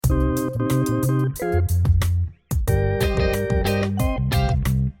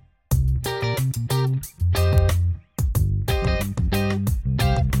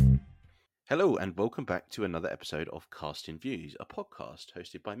and welcome back to another episode of Casting Views, a podcast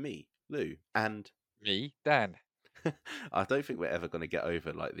hosted by me, Lou, and Me, Dan. I don't think we're ever going to get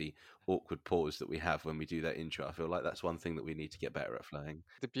over like the awkward pause that we have when we do that intro. I feel like that's one thing that we need to get better at flowing.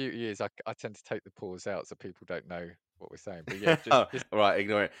 The beauty is I tend to take the pause out so people don't know what we're saying. But yeah, Oh, just all right,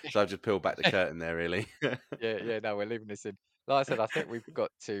 ignore it. So I've just peeled back the curtain there, really. yeah. No, we're leaving this in. Like I said, I think we've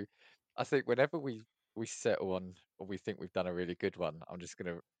got to. I think whenever we settle on or we think we've done a really good one, I'm just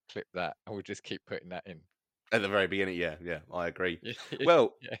gonna clip that and we'll just keep putting that in. At the very beginning, yeah, I agree. Yeah,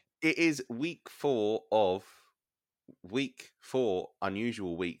 Well, yeah. it is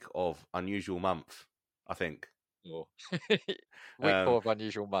unusual week of unusual month, I think. Or week Um, 4 of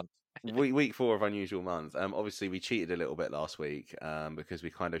unusual month. week 4 of unusual month. Obviously we cheated a little bit last week because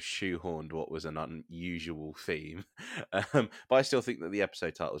we kind of shoehorned what was an unusual theme. But I still think that the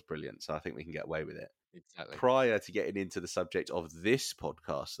episode title is brilliant, so I think we can get away with it. Exactly. Prior to getting into the subject of this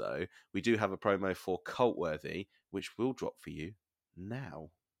podcast, though, we do have a promo for Cultworthy, which will drop for you now.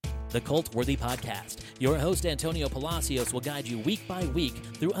 The Cult-Worthy Podcast. Your host, Antonio Palacios, will guide you week by week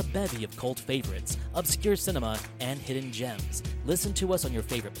through a bevy of cult favorites, obscure cinema, and hidden gems. Listen to us on your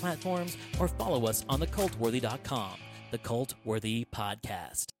favorite platforms or follow us on thecultworthy.com. The Cult-Worthy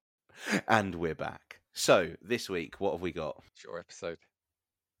Podcast. And we're back. So, this week, what have we got? Short episode.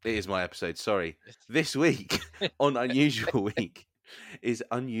 It is my episode, sorry. This week, on Unusual Week, is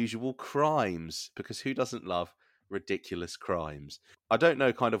Unusual Crimes, because who doesn't love ridiculous crimes? I don't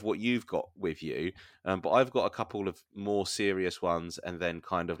know kind of what you've got with you, but I've got a couple of more serious ones and then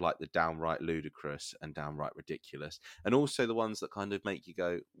kind of like the downright ludicrous and downright ridiculous, and also the ones that kind of make you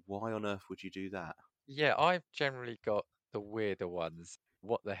go, why on earth would you do that? Yeah, I've generally got the weirder ones.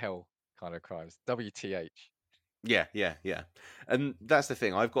 What the hell kind of crimes? WTH. Yeah. And that's the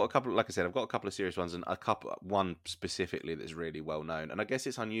thing. I've got a couple, like I said, I've got a couple of serious ones and one specifically that's really well known. And I guess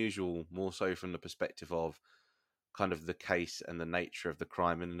it's unusual more so from the perspective of kind of the case and the nature of the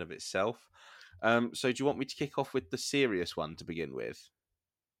crime in and of itself. So do you want me to kick off with the serious one to begin with?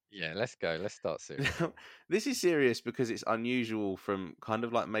 Yeah, let's go. Let's start soon. This is serious because it's unusual from kind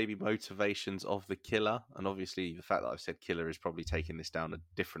of like maybe motivations of the killer. And obviously the fact that I've said killer is probably taking this down a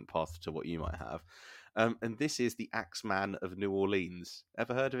different path to what you might have. And this is the Axeman of New Orleans.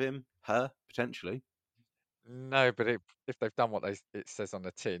 Ever heard of him? Her, potentially. No, but if they've done what it says on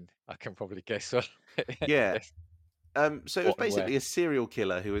the tin, I can probably guess what. Yeah. Guess So it was what and where. basically a serial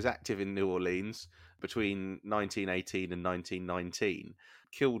killer who was active in New Orleans between 1918 and 1919,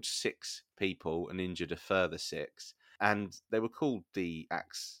 killed 6 people and injured a further 6. And they were called the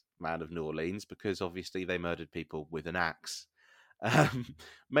Axe Man of New Orleans because obviously they murdered people with an axe.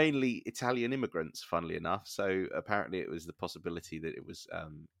 Mainly Italian immigrants, funnily enough. So apparently it was the possibility that it was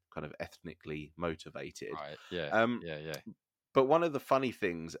kind of ethnically motivated. Right. Yeah. Um, Yeah. but one of the funny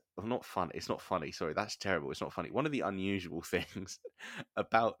things, well, not fun, it's not funny, sorry, that's terrible, it's not funny. One of the unusual things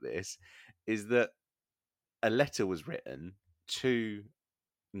about this is that a letter was written to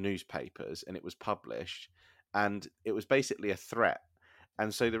newspapers and it was published, and it was basically a threat.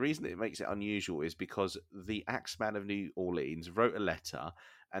 And so the reason that it makes it unusual is because the Axeman of New Orleans wrote a letter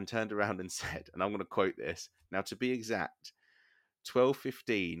and turned around and said, and I'm going to quote this, now to be exact,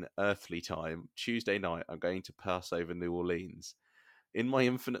 12:15 earthly time, Tuesday night, I'm going to pass over New Orleans. In my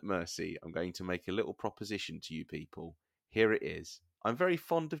infinite mercy, I'm going to make a little proposition to you people. Here it is. I'm very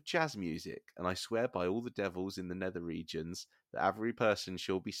fond of jazz music, and I swear by all the devils in the nether regions that every person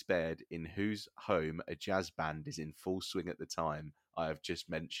shall be spared in whose home a jazz band is in full swing at the time I have just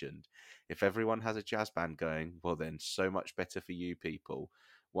mentioned. If everyone has a jazz band going, well then, so much better for you people.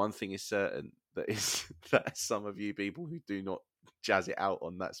 One thing is certain, that is that some of you people who do not jazz it out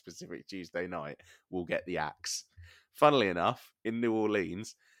on that specific Tuesday night will get the axe. Funnily enough, in New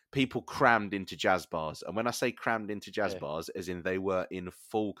Orleans, people crammed into jazz bars. And when I say crammed into jazz Yeah. bars, as in they were in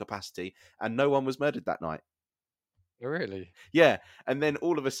full capacity, and no one was murdered that night. Really? Yeah. And then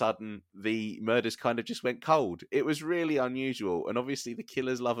all of a sudden, the murders kind of just went cold. It was really unusual. And obviously, the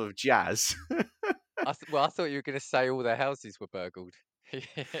killer's love of jazz. Well, I thought you were going to say all their houses were burgled. So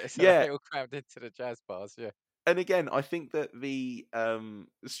Yeah. they all crammed into the jazz bars. Yeah. And again, I think that the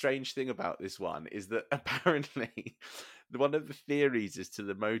strange thing about this one is that apparently one of the theories as to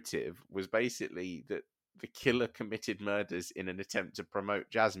the motive was basically that the killer committed murders in an attempt to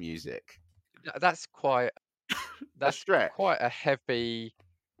promote jazz music. That's quite. A That's stretch. quite a heavy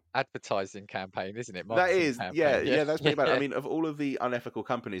advertising campaign, isn't it? That Marketing is, campaign. Yeah. that's pretty bad. I Yeah. mean, of all of the unethical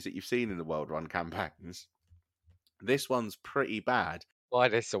companies that you've seen in the world run campaigns, this one's pretty bad. Buy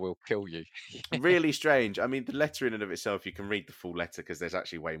this or we'll kill you. Really strange. I mean, the letter in and of itself, you can read the full letter because there's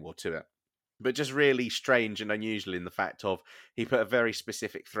actually way more to it. but just really strange and unusual in the fact of he put a very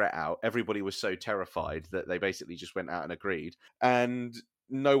specific threat out. Everybody was so terrified that they basically just went out and agreed, and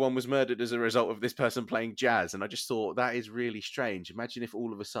no one was murdered as a result of this person playing jazz. And I just thought that is really strange. Imagine if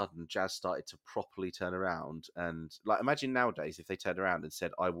all of a sudden jazz started to properly turn around, and like imagine nowadays if they turned around and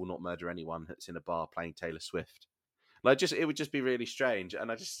said, "I will not murder anyone that's in a bar playing Taylor Swift." Like, just it would just be really strange,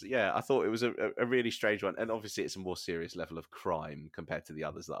 and I thought it was a really strange one, and obviously it's a more serious level of crime compared to the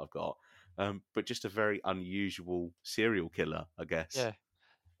others that I've got, but just a very unusual serial killer, I guess. Yeah.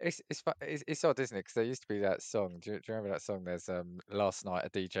 It's odd, isn't it? Because there used to be that song. Do you remember that song? There's last night a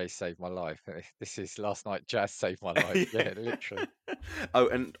DJ saved my life. This is last night jazz saved my life. Yeah, literally. Oh,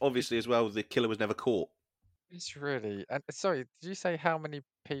 and It's obviously as well, the killer was never caught. it's really and sorry, did you say how many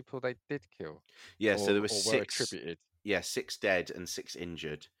people they did kill Yeah, so there were or were six. attributed? Yeah, 6 dead and 6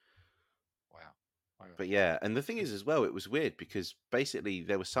 injured. Wow. Wow. But yeah, and the thing is as well, it was weird because basically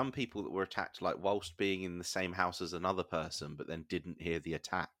there were some people that were attacked like whilst being in the same house as another person, but then didn't hear the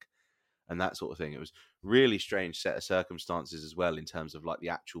attack and that sort of thing. It was really strange set of circumstances as well in terms of like the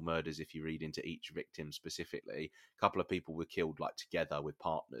actual murders. If you read into each victim specifically, a couple of people were killed like together with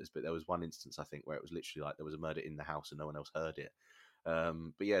partners, but there was one instance I think where it was literally like there was a murder in the house and no one else heard it.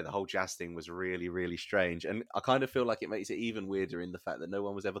 But yeah, the whole jazz thing was really, really strange, and I kind of feel like it makes it even weirder in the fact that no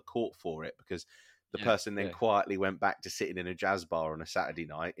one was ever caught for it because the Yeah, person then yeah. quietly went back to sitting in a jazz bar on a Saturday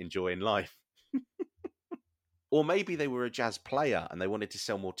night enjoying life. Or maybe they were a jazz player and they wanted to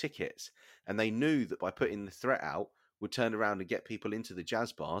sell more tickets, and they knew that by putting the threat out would turn around and get people into the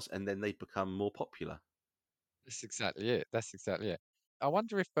jazz bars, and then they'd become more popular. That's exactly it. That's exactly it. I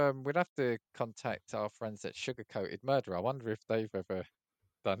wonder if we'd have to contact our friends at Sugar Coated Murder. I wonder if they've ever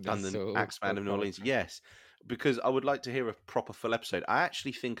done Done this the Axeman or of New gone Orleans, into it. yes, because I would like to hear a proper full episode. I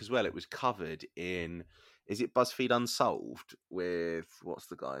actually think as well it was covered in, is it BuzzFeed Unsolved with what's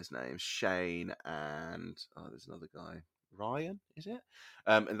the guy's name, Shane, and there's another guy, Ryan, is it?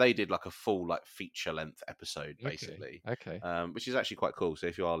 And they did like a full like feature length episode Okay. basically, Okay. which is actually quite cool. So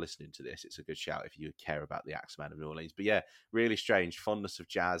if you are listening to this, it's a good shout if you care about the Axeman of New Orleans. But yeah, really strange fondness of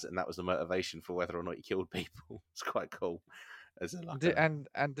jazz, and that was the motivation for whether or not he killed people. It's quite cool as a like a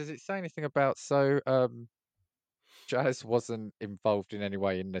And does it say anything about Jazz wasn't involved in any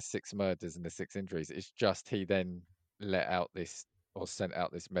way in the six murders and the six injuries. It's just he then let out this or sent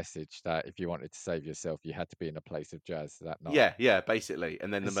out this message that if you wanted to save yourself, you had to be in a place of jazz that night. Yeah, basically.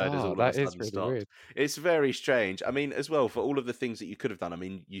 And then the murders Bizarre. all of a That is sudden really stopped. weird. It's very strange. I mean, as well, for all of the things that you could have done, I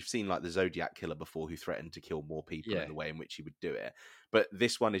mean, you've seen like the Zodiac killer before who threatened to kill more people Yeah. in the way in which he would do it. But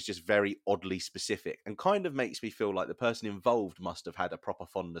this one is just very oddly specific and kind of makes me feel like the person involved must have had a proper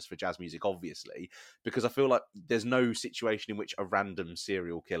fondness for jazz music, obviously, because I feel like there's no situation in which a random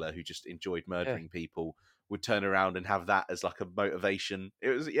serial killer who just enjoyed Yeah. murdering people would turn around and have that as like a motivation. It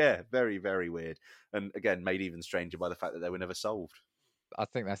was, yeah, very, very weird. And again, made even stranger by the fact that they were never solved. I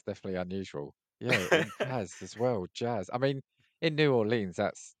think that's definitely unusual. Yeah, in jazz as well. Jazz. I mean, in New Orleans,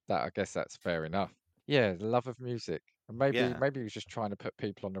 I guess that's fair enough. Yeah, the love of music. And Yeah. maybe he was just trying to put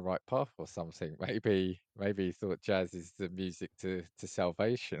people on the right path or something. Maybe he thought jazz is the music to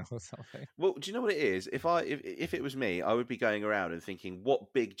salvation or something. Well, do you know what it is? If it was me, I would be going around and thinking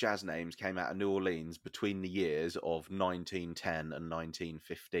what big jazz names came out of New Orleans between the years of 1910 and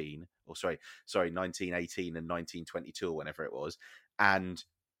 1915, or sorry, 1918 and 1922, or whenever it was, and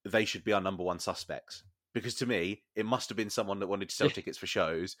they should be our number one suspects. Because to me, it must have been someone that wanted to sell Yeah, tickets for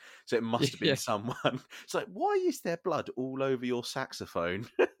shows. So it must have been yeah, someone. It's like, why is there blood all over your saxophone?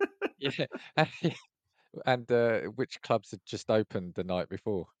 yeah. And which clubs had just opened the night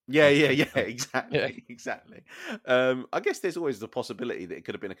before? Yeah, Kind yeah, of thing. yeah, Yeah, exactly, exactly. I guess there's always the possibility that it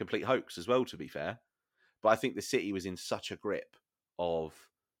could have been a complete hoax as well, to be fair. But I think the city was in such a grip of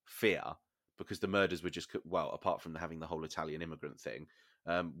fear because the murders were just, well, apart from having the whole Italian immigrant thing,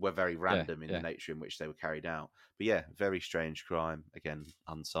 were very yeah, random in the yeah. nature in which they were carried out. But yeah, very strange crime. Again,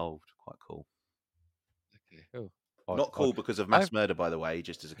 unsolved. Quite cool. Okay. Oh, odd, Not odd. cool because of I mass murder, by the way,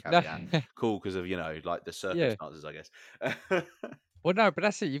 just as a no, caveat. Cool because of, like the yeah. circumstances, I guess. Well, no, but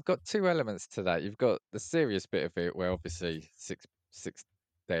that's it. You've got two elements to that. You've got the serious bit of it, where obviously six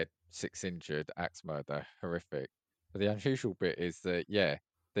dead, six injured, axe murder, horrific. But the unusual bit is that, yeah,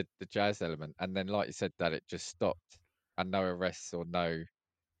 the jazz element, and then like you said, that it just stopped, and no arrests or no,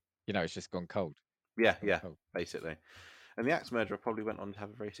 it's just gone cold. Yeah, It's gone yeah, cold. basically. And the axe murderer probably went on to have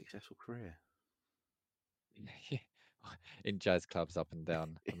a very successful career. Yeah. In jazz clubs up and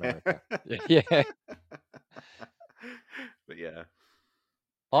down America. Yeah, yeah. But yeah.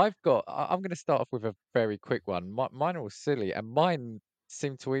 I'm going to start off with a very quick one. Mine are all silly, and mine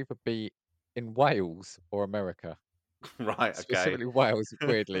seem to either be in Wales or America. Right. Okay. Specifically Wales,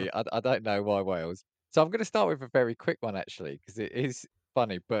 weirdly. I don't know why Wales. So I'm going to start with a very quick one, actually, because it is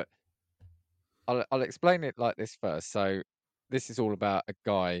funny, but I'll explain it like this first. So this is all about a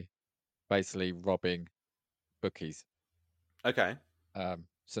guy basically robbing bookies. Okay.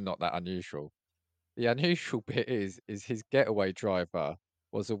 So not that unusual. The unusual bit is his getaway driver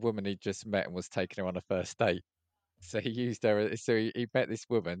was a woman he just met and was taking her on a first date. So he used her. So he met this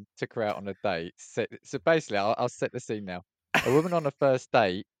woman, took her out on a date. So basically, I'll set the scene now. A woman on a first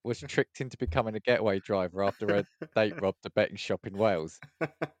date was tricked into becoming a getaway driver after a date robbed a betting shop in Wales.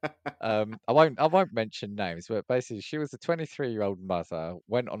 I won't mention names, but basically, she was a 23-year-old mother,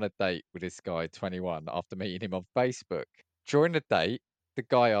 went on a date with this guy, 21, after meeting him on Facebook. During the date, the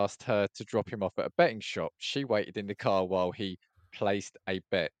guy asked her to drop him off at a betting shop. She waited in the car while he placed a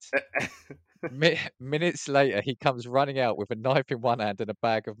bet. Minutes later, he comes running out with a knife in one hand and a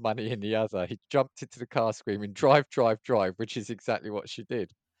bag of money in the other. He jumped into the car screaming, "Drive, drive, drive," which is exactly what she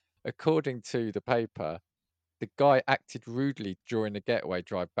did. According to the paper, the guy acted rudely during the getaway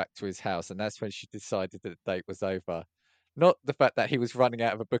drive back to his house, and that's when she decided that the date was over. Not the fact that he was running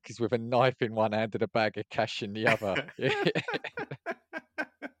out of a bookies with a knife in one hand and a bag of cash in the other.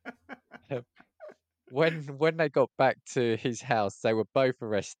 When they got back to his house, they were both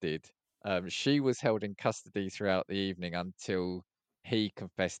arrested. She was held in custody throughout the evening until he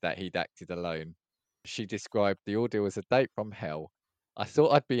confessed that he'd acted alone. She described the ordeal as a date from hell. I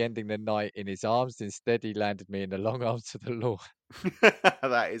thought I'd be ending the night in his arms. Instead, he landed me in the long arms of the law.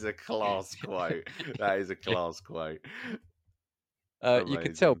 That is a class quote. That is a class quote. You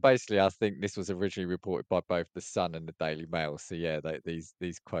can tell, Amazing. basically, I think this was originally reported by both the Sun and the Daily Mail. So yeah, these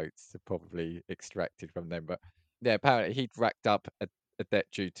quotes are probably extracted from them. But yeah, apparently he'd racked up a debt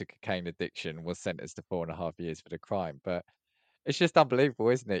due to cocaine addiction and was sentenced to 4.5 years for the crime. But it's just unbelievable,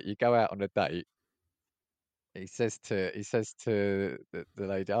 isn't it? You go out on a date. He says to the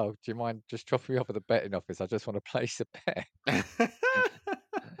lady, "Oh, do you mind just dropping me off at the betting office? I just want to place a bet."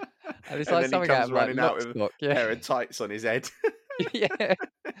 And it's And like then he something out comes of like running out Lock, with a Stock. Yeah. pair of tights on his head. Yeah.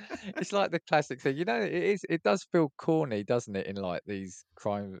 It's like the classic thing. It does feel corny, doesn't it, in like these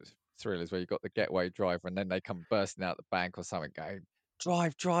crime thrillers where you've got the getaway driver and then they come bursting out the bank or something going,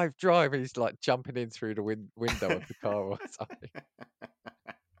 "Drive, drive, drive." And he's like jumping in through the window of the car or something.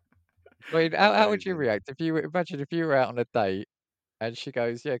 I mean, how would you Amazing. react if you were out on a date and she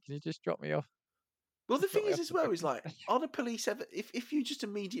goes, "Yeah, can you just drop me off? Well, the Just drop thing me is, off as the well, is bookies?" like, are the police ever? If you just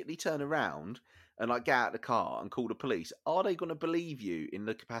immediately turn around and like get out of the car and call the police, are they going to believe you in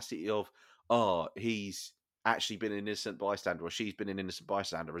the capacity of, oh, he's actually been an innocent bystander or she's been an innocent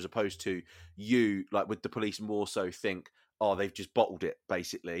bystander, as opposed to you, like, with the police more so think, oh, they've just bottled it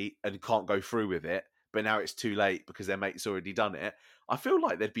basically and can't go through with it, but now it's too late because their mate's already done it. I feel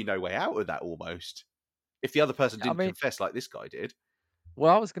like there'd be no way out of that almost if the other person I didn't mean, confess like this guy did.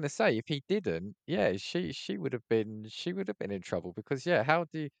 well, I was going to say if he didn't, yeah, she would have been in trouble because yeah, how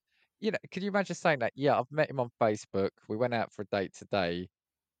do could you imagine saying that? Yeah, I've met him on Facebook. We went out for a date today,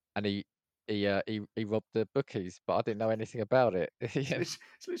 and he robbed the bookies, but I didn't know anything about it. Yeah. It's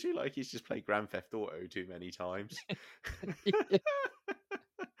literally like he's just played Grand Theft Auto too many times. Yeah.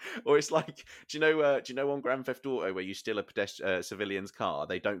 Or it's like, do you know on Grand Theft Auto where you steal a civilian's car,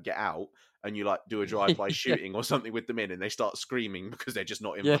 they don't get out, and you like do a drive-by Yeah, shooting or something with them in, and they start screaming because they're just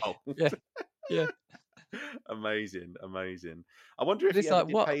not yeah, involved. yeah, yeah. Amazing, amazing. I wonder But if he it's ever like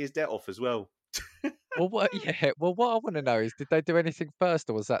did what? pay his debt off as well. Well, what? Yeah. Well, what I want to know is, did they do anything first,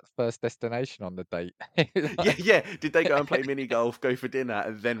 or was that first destination on the date? Yeah, Like, yeah. Did they go and play mini golf, go for dinner,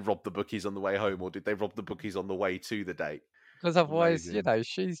 and then rob the bookies on the way home, or did they rob the bookies on the way to the date? because otherwise, Amazing.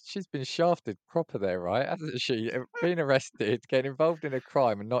 she's been shafted proper there, right? Hasn't she? Being arrested, getting involved in a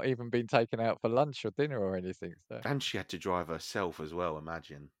crime, and not even being taken out for lunch or dinner or anything. So, And she had to drive herself as well,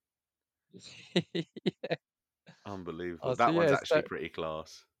 imagine. yeah. Unbelievable. Oh, so That one's yeah, actually pretty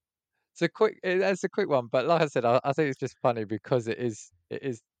class. it's a quick one, but like I said, I think it's just funny because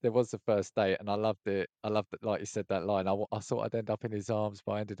there was the first date, and I loved it. I loved it, like you said that line. I thought I'd end up in his arms,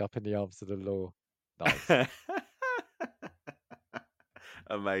 but I ended up in the arms of the law. Nice.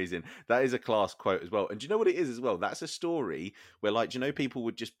 Amazing. That is a class quote as well. And do you know what it is as well? That's a story where, like, do you know, people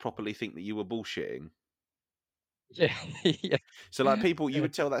would just properly think that you were bullshitting. Yeah, yeah, So, like, people, you yeah.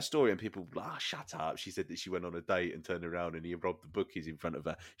 would tell that story and people would be like, oh, shut up. She said that she went on a date and turned around and he robbed the bookies in front of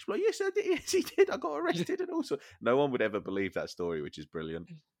her. She'd be like, yes, I did. Yes, he did. I got arrested and also. No one would ever believe that story, which is brilliant.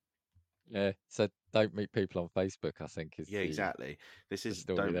 Yeah. So don't meet people on Facebook, I think, is Yeah, exactly. This the is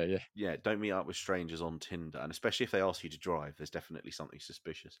story there. yeah, don't meet up with strangers on Tinder, and especially if they ask you to drive, there's definitely something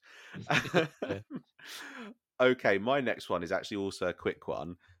suspicious. Yeah. Okay, my next one is actually also a quick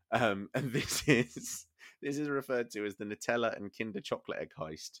one, and this is This is referred to as the Nutella and Kinder chocolate egg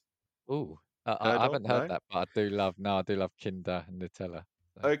heist. Ooh, I Heard of? haven't heard No? that, but I do love Kinder and Nutella.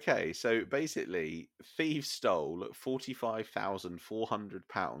 So, Okay, so basically, thieves stole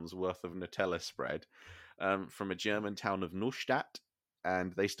 £45,400 worth of Nutella spread from a German town of Neustadt,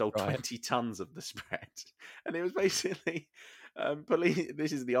 and they stole right. 20 tons of the spread. And it was basically police.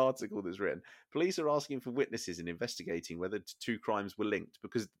 This is the article that's written. Police are asking for witnesses and investigating whether two crimes were linked,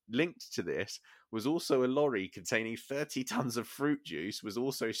 because linked to this was also a lorry containing 30 tons of fruit juice was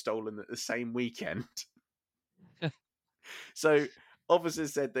also stolen at the same weekend. So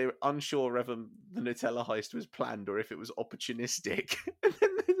officers said they were unsure whether the Nutella heist was planned or if it was opportunistic. And then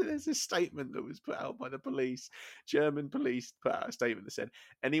there's a statement that was put out by the police. German police put out a statement that said,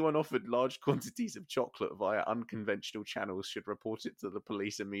 anyone offered large quantities of chocolate via unconventional channels should report it to the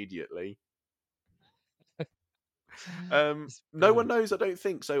police immediately. It's No one brilliant. knows, I don't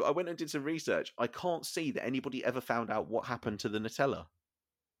think. So I went and did some research. I can't see that anybody ever found out what happened to the Nutella.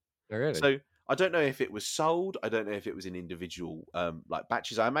 Oh, really? So I don't know if it was sold. I don't know if it was in individual like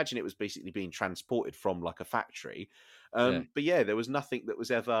batches. I imagine it was basically being transported from like a factory. Yeah. But yeah, there was nothing that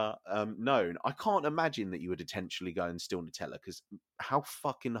was ever known. I can't imagine that you would intentionally go and steal Nutella, because how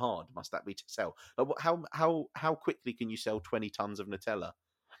fucking hard must that be to sell? Like, how quickly can you sell 20 tons of Nutella?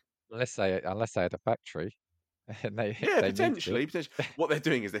 Unless they had a factory and Yeah, they needed it. potentially. What they're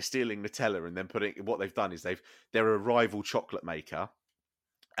doing is they're stealing Nutella and then putting. What they've done is they're a rival chocolate maker.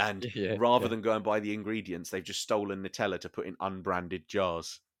 And Yeah, rather yeah. than go and buy the ingredients, they've just stolen Nutella to put in unbranded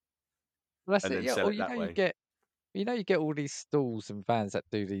jars Well, that's and it. then Yeah. sell Or it that way. you get all these stalls and vans that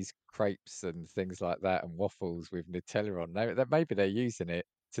do these crepes and things like that and waffles with Nutella on. Maybe they're using it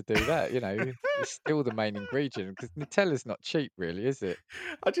to do that. It's still the main ingredient, because Nutella's not cheap, really, is it?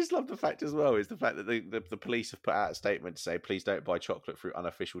 I just love the fact as well is the fact that the police have put out a statement to say, please don't buy chocolate through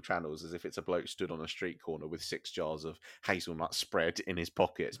unofficial channels, as if it's a bloke stood on a street corner with 6 jars of hazelnut spread in his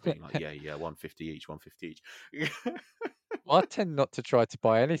pockets, being like, yeah, 150 each, 150 each. Well, I tend not to try to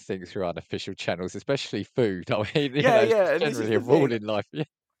buy anything through unofficial channels, especially food. I mean, it's Yeah, just and this is generally a the rule thing. in life. Yeah.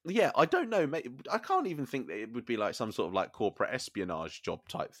 Yeah, I don't know. I can't even think that it would be like some sort of like corporate espionage job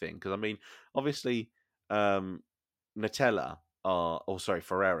type thing. Because I mean, obviously, Nutella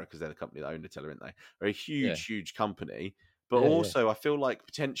Ferrera, because they're the company that own Nutella, aren't they? Are a Yeah. huge company. But Yeah. Yeah. also, I feel like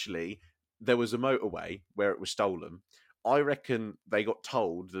potentially there was a motorway where it was stolen. I reckon they got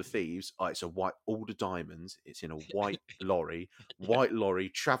told, the thieves, it's all the diamonds. It's in a white lorry,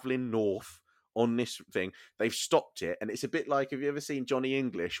 traveling north on this thing. They've stopped it, and it's a bit like, have you ever seen Johnny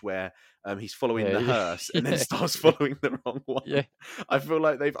English, where he's following Yeah. the Yeah. hearse and then Yeah. starts Yeah. following the wrong one? Yeah. I feel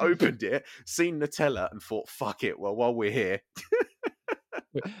like they've opened it, seen Nutella, and thought, "Fuck it." Well, while we're here,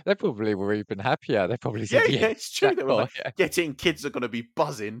 They probably were even happier. They probably yeah, said, "Yeah, it's true. They were jackpot." like, Yeah. "Get in, kids are going to be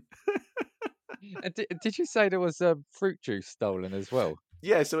buzzing." And did you say there was fruit juice stolen as well?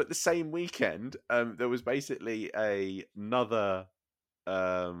 Yeah. So at the same weekend, there was basically another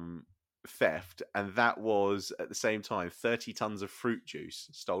theft, and that was at the same time 30 tons of fruit juice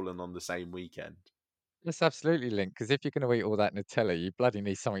stolen on the same weekend. That's absolutely linked, because if you're going to eat all that Nutella, you bloody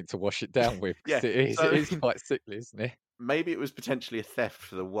need something to wash it down with, Yeah. because it So I is mean, quite sickly, isn't it? maybe it was potentially a theft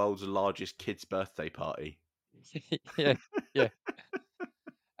for the world's largest kids' birthday party. Yeah, yeah.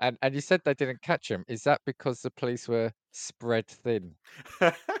 And you said they didn't catch him. Is that because the police were spread thin?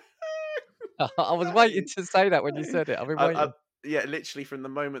 I was That waiting is, to say that when you that is said it. I've been I, waiting. yeah, literally from the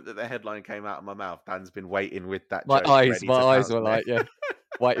moment that the headline came out of my mouth, Dan's been waiting with that My joke eyes, ready my to eyes pounce were on it. like, yeah,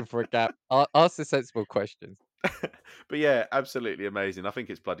 waiting for a gap. Ask the sensible questions. But yeah, absolutely amazing. I think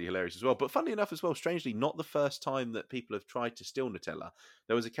it's bloody hilarious as well. But funny enough as well, strangely, not the first time that people have tried to steal Nutella.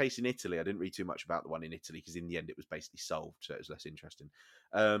 There was a case in Italy. I didn't read too much about the one in Italy, because in the end it was basically solved, so it was less interesting.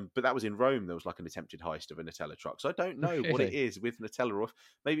 But that was in Rome. There was like an attempted heist of a Nutella truck. So I don't know what it Really? is with Nutella, or if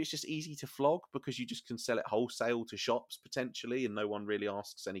maybe it's just easy to flog because you just can sell it wholesale to shops potentially, and no one really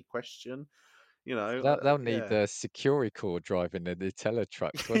asks any question. They'll need Yeah. the Securicore driving the Nutella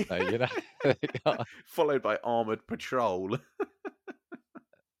trucks, won't they? They got- Followed by armored patrol.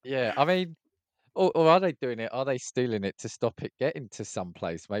 yeah, I mean, or are they doing it? Are they stealing it to stop it getting to some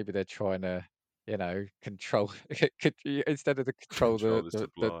place? Maybe they're trying to, control instead of to control Control the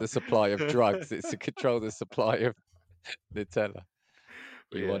supply. the supply of drugs, it's to control the supply of Nutella.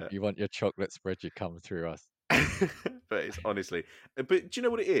 But You want yeah. your chocolate spread, you come through us. But it's honestly, but do you know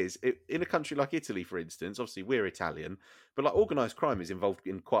what it is? In a country like Italy, for instance, obviously we're Italian, but like organized crime is involved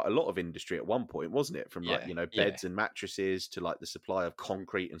in quite a lot of industry at one point, wasn't it? From like, Yeah, yeah, beds and mattresses to like the supply of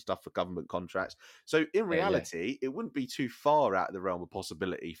concrete and stuff for government contracts. So in yeah. reality, it wouldn't be too far out of the realm of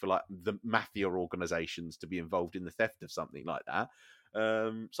possibility for like the mafia organizations to be involved in the theft of something like that.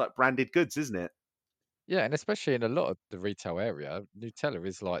 It's like branded goods, isn't it? Yeah, and especially in a lot of the retail area, Nutella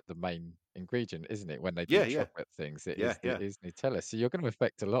is like the main ingredient, isn't it? When they do Yeah, yeah, chocolate things, it yeah, is yeah. it is Nutella. So you're going to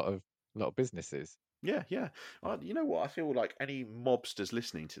affect a lot of businesses. Yeah, yeah. You know what? I feel like any mobsters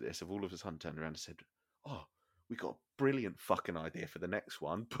listening to this have all of a sudden turned around and said, "Oh, we got a brilliant fucking idea for the next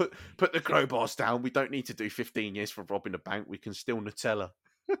one. Put the crowbars down. We don't need to do 15 years for robbing a bank. We can steal Nutella."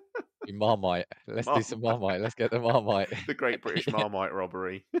 Do Marmite. Let's do some Marmite, Marmite. Let's get the Marmite. the Great British Marmite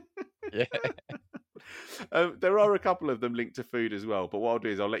robbery. Yeah. There are a couple of them linked to food as well, but what I'll do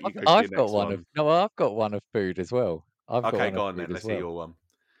is I'll let you I've, go for your I've got next one of one. no, I've got one of food as well. I've got Okay, one of go on then. food as Let's hear well. your one.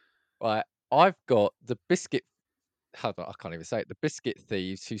 Right. I've got the biscuit. Hold on, I can't even say it. The biscuit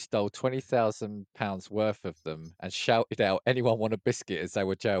thieves who stole £20,000 worth of them and shouted out, "Anyone want a biscuit?" as they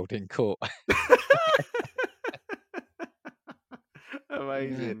were jailed in court.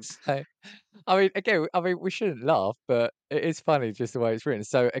 Amazing. So, I mean, again, we shouldn't laugh, but it is funny just the way it's written.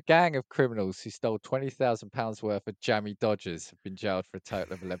 So, a gang of criminals who stole £20,000 worth of jammy Dodgers have been jailed for a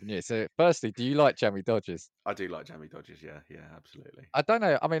total of 11 years. So, firstly, do you like jammy Dodgers? I do like jammy Dodgers. Yeah, yeah, absolutely. I don't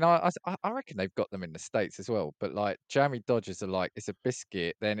know. I mean, I reckon they've got them in the States as well. But like jammy Dodgers are like it's a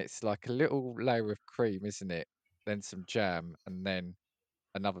biscuit, then it's like a little layer of cream, isn't it? Then some jam, and then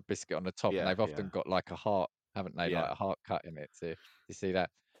another biscuit on the top. And Yeah, they've yeah, often got like a heart, haven't they? yeah. Like a heart cut in it. So you see that?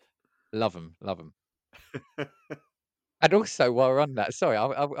 Love them, love them. And also, while we're on that, sorry, I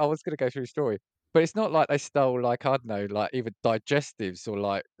was going to go through the story, but it's not like they stole like I don't know, like either digestives or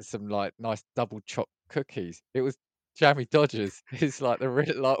like some like nice double chopped cookies. It was jammy Dodgers. It's like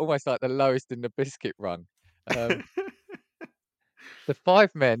like almost like the lowest in the biscuit rung. Um, the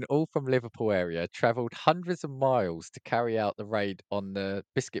five men, all from Liverpool area, travelled hundreds of miles to carry out the raid on the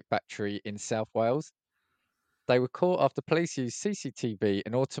biscuit factory in South Wales. They were caught after police used CCTV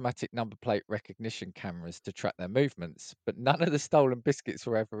and automatic number plate recognition cameras to track their movements, but none of the stolen biscuits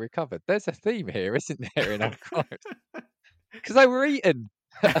were ever recovered. There's a theme here, isn't there, in our crimes? Because they were eaten.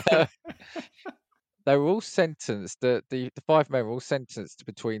 They were all sentenced, the five men were all sentenced to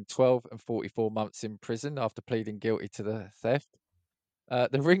between 12 and 44 months in prison after pleading guilty to the theft.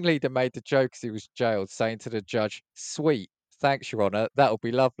 The ringleader made the joke as he was jailed, saying to the judge, "Sweet, thanks, Your Honour, that'll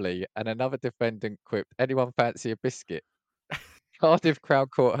be lovely." And another defendant quipped, "Anyone fancy a biscuit?" Cardiff Crown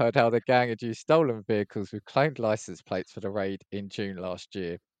Court heard how the gang had used stolen vehicles with claimed license plates for the raid in June last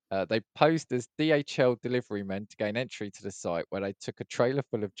year. They posed as DHL delivery men to gain entry to the site, where they took a trailer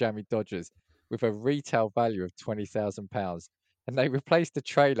full of jammy Dodgers with a retail value of £20,000, and they replaced the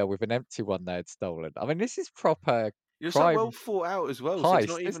trailer with an empty one they had stolen. I mean, this is proper It's like well crime thought out as well. So it's heist,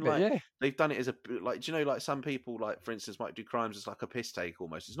 not even isn't it? like Yeah, they've done it as like do you know like some people like for instance might do crimes as like a piss take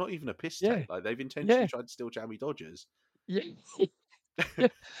almost. It's not even a piss yeah, take. Like they've intentionally yeah, tried to steal jammy Dodgers. yeah. Yeah,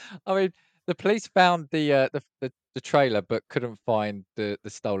 I mean, the police found the trailer, but couldn't find the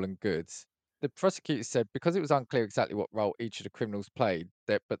stolen goods. The prosecutor said because it was unclear exactly what role each of the criminals played,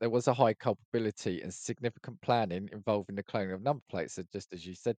 but there was a high culpability and significant planning involving the cloning of number plates. So just as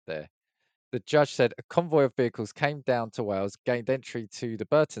you said there, the judge said a convoy of vehicles came down to Wales, gained entry to the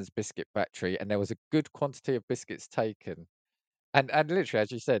Burton's biscuit factory, and there was a good quantity of biscuits taken. And literally,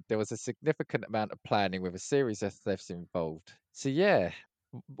 as you said, there was a significant amount of planning with a series of thefts involved. So yeah,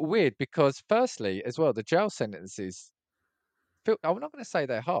 weird because firstly, as well, the jail sentences feel I'm not going to say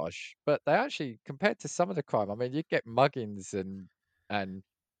they're harsh, but they actually compared to some of the crime. I mean, you get muggings and and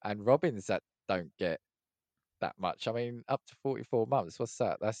robbings that don't get that much. I mean, up to 44 months. What's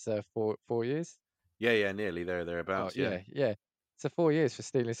that? That's 4 years. Yeah, yeah, nearly there, Oh thereabouts. Yeah. yeah, yeah. So 4 years for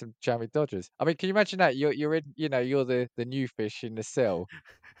stealing some jammy Dodgers. I mean, can you imagine that? You're in, you're the new fish in the cell.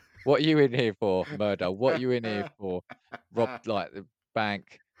 What are you in here for? Murder. What are you in here for? Robbed like the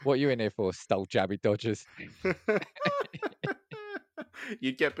bank. What are you in here for? Stole jammy Dodgers.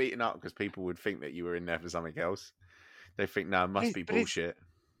 You'd get beaten up because people would think that you were in there for something else. They think, no, it But must be it's bullshit.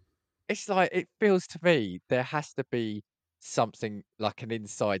 it's like it feels to me there has to be something like an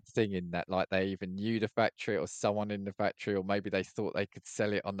inside thing in that, like they even knew the factory or someone in the factory, or maybe they thought they could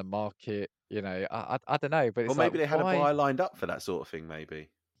sell it on the market. I don't know, but Or it's like maybe they had a why? buyer lined up for that sort of thing,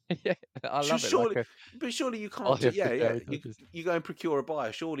 maybe. Yeah, I love it. Like Surely, a but surely you can't. buyer for Yeah, yeah. jammy You Dodgers. you go and procure a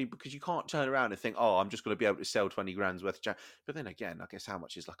buyer, surely, because you can't turn around and think, oh, I'm just going to be able to sell 20 grand's worth of jam. But then again, I guess how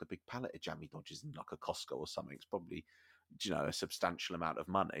much is like a big pallet of jammy Dodgers in like a Costco or something? It's probably a substantial amount of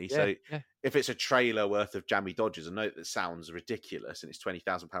money. Yeah, So yeah, if it's a trailer worth of jammy Dodgers, I know that sounds ridiculous, and it's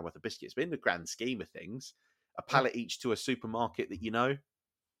 £20,000 worth of biscuits, but in the grand scheme of things, a yeah. pallet each to a supermarket that you know.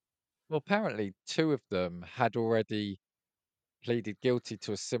 Well, apparently two of them had already pleaded guilty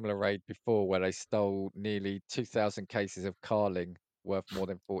to a similar raid before where they stole nearly 2,000 cases of Carling worth more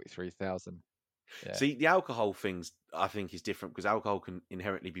than 43,000. Yeah. See, the alcohol things I think is different because alcohol can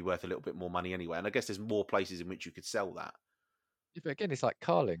inherently be worth a little bit more money anyway, and I guess there's more places in which you could sell that. Yeah, but again, it's like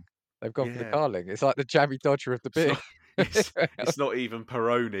carling. They've gone for the Yeah, carling. It's like the jammy dodger of the it's beer. not. It's not even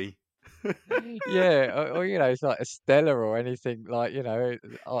Peroni. Yeah, or it's like a Stella or anything like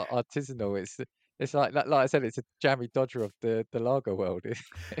artisanal. It's like I said, it's a jammy dodger of the lager world.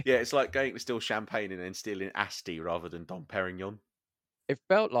 Yeah, it's like going to steal champagne and then stealing Asti rather than Dom Perignon. It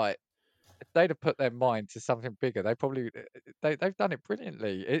felt like if they'd have put their mind to something bigger, they probably they've done it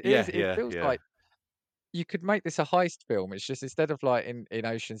brilliantly. Yeah, It yeah, feels yeah. like you could make this a heist film. It's just instead of like in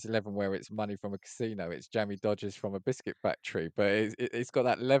Ocean's 11 where it's money from a casino, it's jammy dodgers from a biscuit factory. But it's got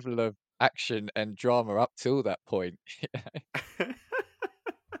that level of action and drama up till that point.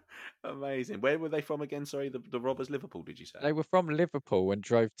 Amazing. Where were they from again? Sorry, the robbers, Liverpool, did you say? They were from Liverpool and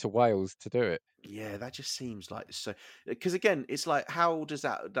drove to Wales to do it. Yeah, that just seems like so. Because again, it's like, how does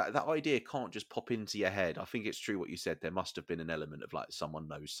that idea can't just pop into your head? I think it's true what you said. There must have been an element of like someone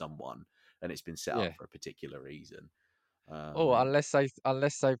knows someone, and it's been set up Yeah. for a particular reason. Oh, Um,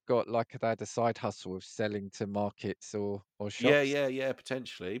 unless they've got like they had a side hustle of selling to markets or yeah, shops. yeah, yeah,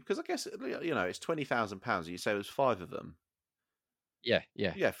 potentially. Because I guess it's £20,000. You say it was five of them. Yeah,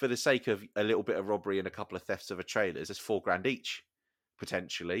 yeah, Yeah, for the sake of a little bit of robbery and a couple of thefts of a trailers, it's £4,000 each,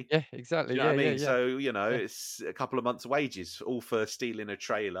 potentially. yeah, Do exactly. you know what Yeah, I yeah, mean? yeah, So, yeah. it's a couple of months' wages, all for stealing a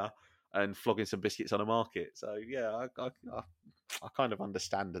trailer and flogging some biscuits on a market. So, yeah, I kind of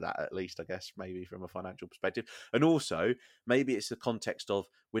understand that, at least, I guess, maybe from a financial perspective. And also, maybe it's the context of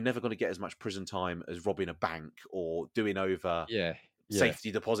we're never going to get as much prison time as robbing a bank or doing over Yeah, yeah,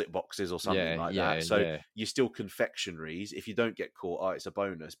 safety deposit boxes or something yeah, like yeah, that. So yeah. you're still confectionaries. If you don't get caught, it's a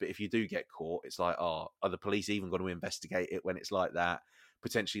bonus. But if you do get caught, it's like, are the police even going to investigate it when it's like that?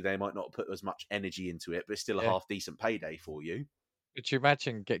 Potentially, they might not put as much energy into it, but it's still a Yeah. half decent payday for you. Could you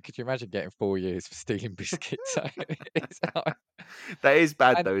imagine getting 4 years for stealing biscuits? It's like- That is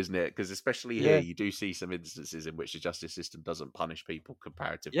bad, and though, isn't it? Because especially here, yeah, you do see some instances in which the justice system doesn't punish people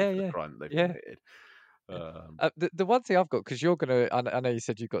comparatively yeah, for the yeah, crime that they've yeah. committed. Um, The one thing I've got, because you're gonna, I know you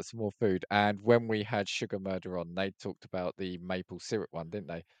said you got some more food, and when we had Sugar Murder on, they talked about the maple syrup one, didn't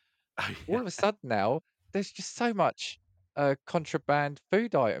they? All yeah. of a sudden now, there's just so much contraband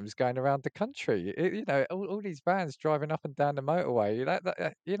food items going around the country. All these vans driving up and down the motorway.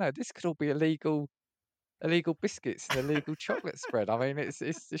 This could all be illegal biscuits and illegal chocolate spread. I mean,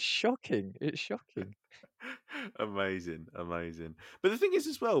 it's shocking. It's shocking. Amazing, amazing. But the thing is,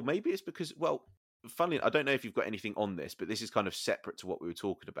 as well, maybe it's because, well, funny, I don't know if you've got anything on this, but this is kind of separate to what we were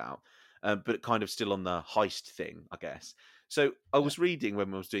talking about, but kind of still on the heist thing, I guess. So I Yeah. was reading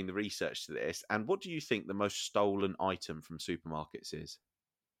when I was doing the research to this, and what do you think the most stolen item from supermarkets is?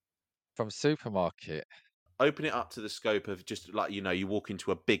 From supermarket. Open it up to the scope of just like, you walk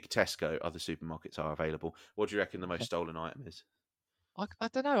into a big Tesco, other supermarkets are available. What do you reckon the most stolen item is? I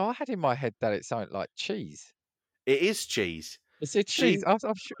don't know. I had in my head that it's something like cheese. It is cheese. Is it Cheese, cheese?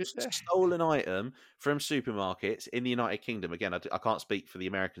 I'm sure. stolen item from supermarkets in the United Kingdom. Again, I can't speak for the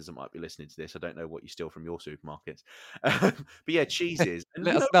Americans that might be listening to this. I don't know what you steal from your supermarkets. But yeah, cheeses. And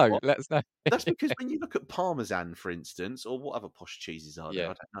Let you us know know. what? Let us know. That's because when you look at Parmesan, for instance, or what other posh cheeses are there?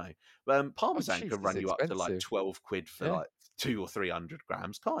 Yeah. I don't know. Oh, Parmesan cheese can is run you up to like expensive. 12 quid for Yeah. like 200 or 300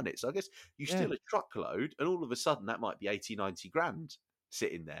 grams, can't it? So I guess you Yeah. steal a truckload, and all of a sudden that might be 80, 90 grand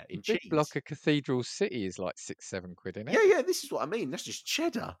sitting there A in big block cheese. of Cathedral City is like 6, 7 quid in it. Yeah, yeah, this is what I mean. That's just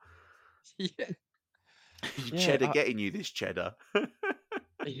cheddar. Yeah. Yeah. Cheddar getting you this cheddar.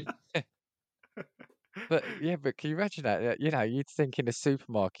 But can you imagine that? You'd think in a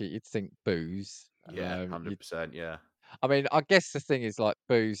supermarket, you'd think booze. Yeah, 100%. Yeah. I mean, I guess the thing is like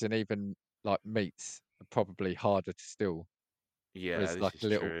booze and even like meats are probably harder to steal. Yeah, Whereas this like is a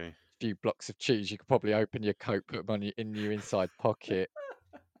little true. few blocks of cheese, you could probably open your coat, put them on in your inside pocket.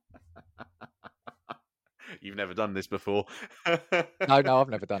 You've never done this before. No, no, I've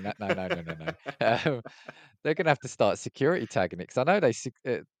never done that. No, no, no, no, no. They're gonna have to start security tagging it because I know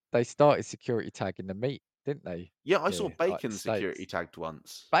they started security tagging the meat, didn't they? Yeah, I saw Here, like the bacon security States. tagged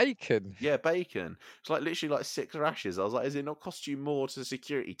once. Bacon. Yeah, bacon. It's like literally like 6 rashes. I was like, is it not cost you more to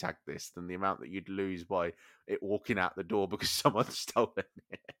security tag this than the amount that you'd lose by it walking out the door because someone's stolen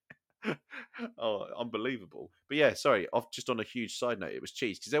it? Oh, unbelievable. But yeah, sorry, just on a huge side note, it was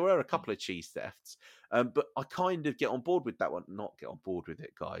cheese because there were a couple of cheese thefts. But I kind of get on board with that one. Not get on board with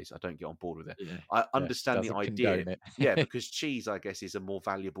it, guys. I don't get on board with it. Yeah, I yeah. understand the Doesn't idea. condone it. Yeah, because cheese, I guess, is a more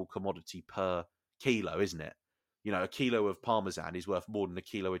valuable commodity per kilo, isn't it? A kilo of Parmesan is worth more than a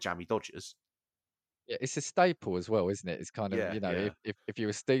kilo of Jammy Dodgers. Yeah, it's a staple as well, isn't it? It's kind of, Yeah, yeah. if you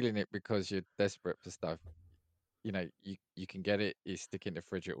were stealing it because you're desperate for stuff, you can get it, you stick it in the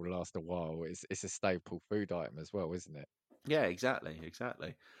fridge, it will last a while. It's a staple food item as well, isn't it? Yeah, exactly.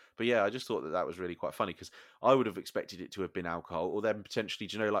 But yeah, I just thought that was really quite funny because I would have expected it to have been alcohol, or then potentially,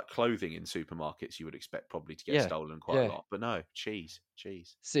 like clothing in supermarkets, you would expect probably to get Yeah, stolen quite a yeah. lot. But no, cheese.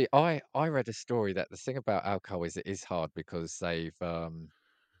 See, I read a story that the thing about alcohol is it is hard because they've got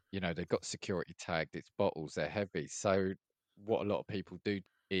security tagged. It's bottles, they're heavy. So what a lot of people do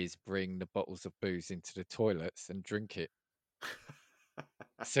is bring the bottles of booze into the toilets and drink it.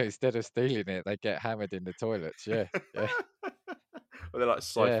 So instead of stealing it, they get hammered in the toilets. Yeah, yeah, Or they're like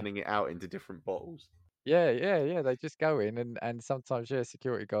yeah, siphoning it out into different bottles. yeah. They just go in and sometimes, yeah,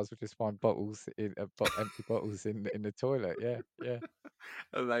 security guards will just find bottles empty bottles in the toilet. Yeah, yeah. That's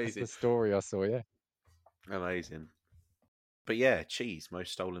the Amazing. story I saw. Yeah. Amazing. But yeah, cheese,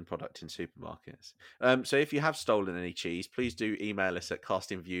 most stolen product in supermarkets. So if you have stolen any cheese, please do email us at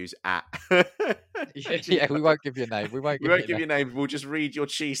castingviews at Yeah, we won't give you a name. We won't We give won't you a give name. you names. We'll just read your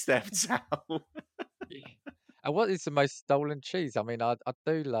cheese thefts out. Yeah. And what is the most stolen cheese? I mean, I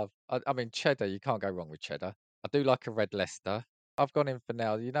do love. I mean, cheddar. You can't go wrong with cheddar. I do like a red Leicester. I've gone in for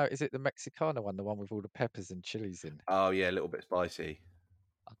now. Is it the Mexicana one, the one with all the peppers and chilies in? Oh yeah, a little bit spicy.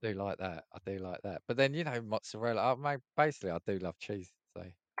 I do like that. I do like that. But then mozzarella. Basically, I do love cheese. So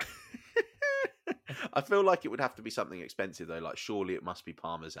I feel like it would have to be something expensive though. Like surely it must be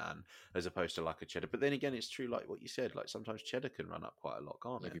Parmesan as opposed to like a cheddar. But then again, it's true like what you said. Like sometimes cheddar can run up quite a lot,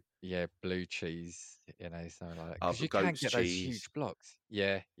 can't it? maybe blue cheese. Something like that. Oh, Because but you can goat's get those huge cheese. blocks.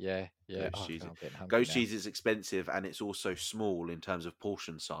 Yeah. Goat's Oh, cheese. God, I'm getting hungry Goat's now. cheese is expensive and it's also small in terms of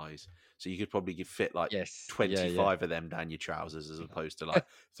portion size. So you could probably fit like Yes. Yeah. 25 of them down your trousers as opposed to like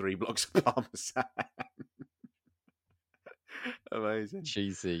 3 blocks of Parmesan. Amazing.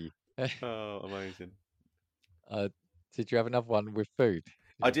 Cheesy. Oh, amazing. Did you have another one with food?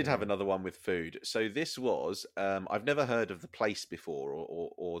 I did have another one with food. So this was I've never heard of the place before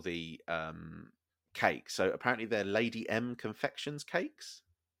or the cake. So apparently they're Lady M Confections cakes.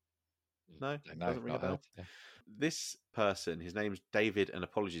 No, Don't know. doesn't ring a Not heard. bell. Yeah. This person, his name's David, and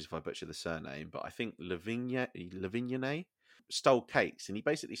apologies if I butcher the surname, but I think Lavigne stole cakes, and he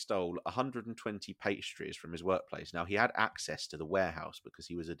basically stole 120 pastries from his workplace. Now he had access to the warehouse because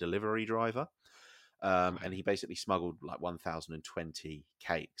he was a delivery driver. And he basically smuggled like 1,020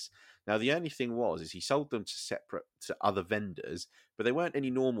 cakes. Now the only thing is he sold them to other vendors, but they weren't any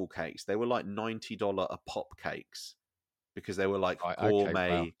normal cakes. They were like $90 a pop cakes because they were like Right, okay, gourmet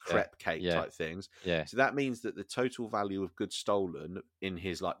wow. crepe cake Yeah. type things. Yeah. So that means that the total value of goods stolen in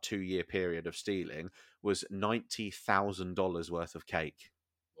his like 2-year period of stealing was $90,000 worth of cake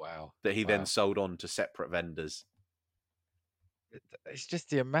Wow. that he then sold on to separate vendors. It's just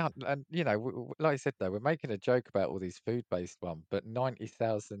the amount, and like I said though, we're making a joke about all these food-based ones, but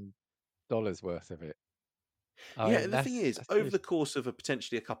 $90,000 worth of it. Yeah, and the thing is, that's over huge. the course of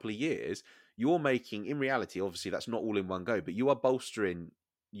potentially a couple of years, you're making, in reality, obviously that's not all in one go, but you are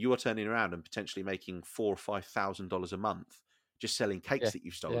turning around and potentially making $4,000 or $5,000 a month just selling cakes Yeah. that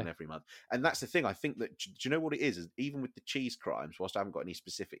you've stolen every month. And that's the thing. I think that, do you know what it is? Even with the cheese crimes, whilst I haven't got any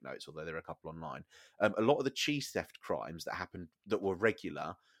specific notes, although there are a couple online, a lot of the cheese theft crimes that happened that were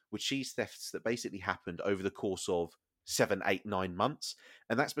regular were cheese thefts that basically happened over the course of 7, 8, 9 months,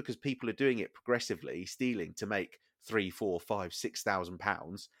 and that's because people are doing it progressively, stealing to make 3, 4, 5,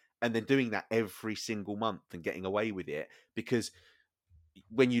 £6,000, and then doing that every single month and getting away with it. Because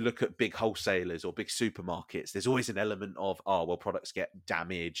when you look at big wholesalers or big supermarkets, there's always an element of, products get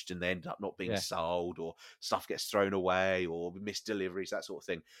damaged and they end up not being sold, or stuff gets thrown away, or missed deliveries, that sort of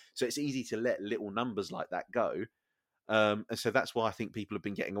thing. So it's easy to let little numbers like that go. And so that's why I think people have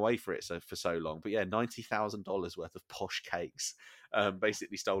been getting away for so long. But yeah, $90,000 worth of posh cakes,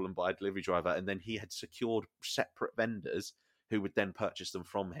 basically stolen by a delivery driver, and then he had secured separate vendors who would then purchase them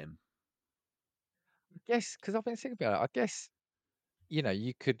from him. I guess because I've been thinking about it. I guess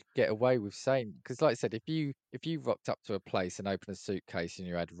you could get away with saying, because like I said, if you rocked up to a place and opened a suitcase and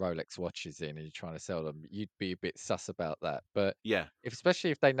you had Rolex watches in and you're trying to sell them, you'd be a bit sus about that. But Yeah,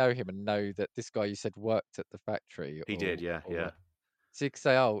 especially if they know him and know that this guy you said worked at the factory, he did. Yeah. so you could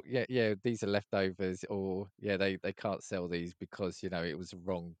say, oh yeah, these are leftovers, or yeah, they can't sell these because it was a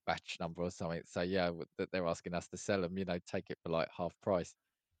wrong batch number or something. So yeah, that they're asking us to sell them. Take it for like half price.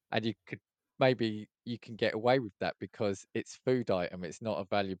 And maybe you can get away with that because it's food item. It's not a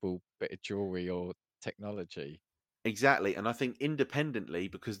valuable bit of jewelry or technology. Exactly. And I think independently,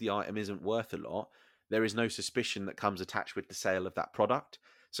 because the item isn't worth a lot, there is no suspicion that comes attached with the sale of that product.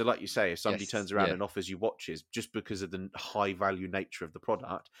 So like you say, if somebody Yes, turns around yeah, and offers you watches just because of the high value nature of the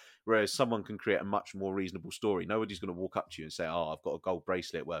product, whereas someone can create a much more reasonable story. Nobody's going to walk up to you and say, "Oh, I've got a gold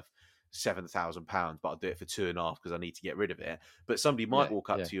bracelet worth £7,000, but I'll do it for 2.5 because I need to get rid of it. But somebody might Yeah, walk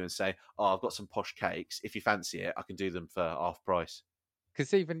up yeah. to you and say, "Oh, I've got some posh cakes. If you fancy it, I can do them for half price."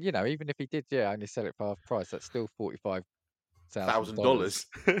 Because even if he did, only sell it for half price, that's still $45,000. $1,000.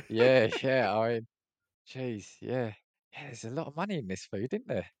 Yeah, yeah. I mean, jeez, yeah. Yeah, there's a lot of money in this food, isn't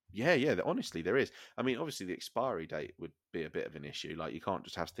there? Yeah, yeah. Honestly, there is. I mean, obviously, the expiry date would be a bit of an issue. Like, you can't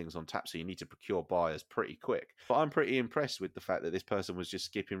just have things on tap, so you need to procure buyers pretty quick. But I'm pretty impressed with the fact that this person was just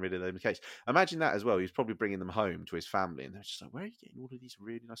skipping rid of them cakes. Imagine that as well. He was probably bringing them home to his family, and they're just like, "Where are you getting all of these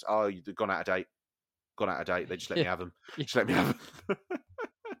really nice? Oh, you've gone out of date. Gone out of date. They just let me Yeah, have them. yeah. Just let me have them."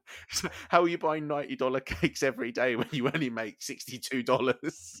 So how are you buying $90 cakes every day when you only make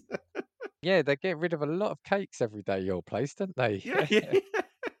 $62? Yeah, they get rid of a lot of cakes every day, your place, don't they? Yeah, yeah.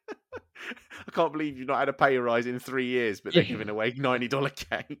 I can't believe you've not had a pay rise in 3 years, but they're Yeah. giving away $90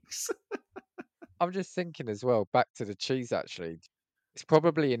 cakes. I'm just thinking as well, back to the cheese actually. It's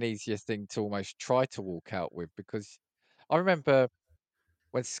probably an easier thing to almost try to walk out with because I remember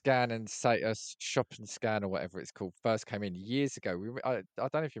when Scan and say Shop and Scan or whatever it's called first came in years ago. I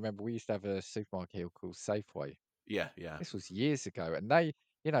don't know if you remember, we used to have a supermarket here called Safeway. Yeah, yeah. This was years ago, and they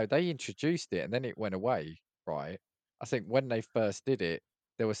introduced it and then it went away, right? I think when they first did it,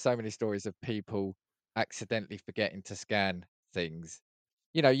 there were so many stories of people accidentally forgetting to scan things.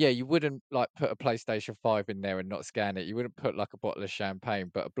 Yeah, you wouldn't like put a PlayStation 5 in there and not scan it. You wouldn't put like a bottle of champagne,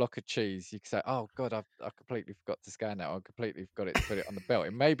 but a block of cheese, you could say, "Oh God, I completely forgot to scan that. I completely forgot it to put it on the belt."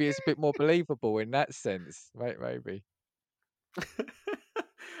 And maybe it's a bit more believable in that sense, right? Maybe.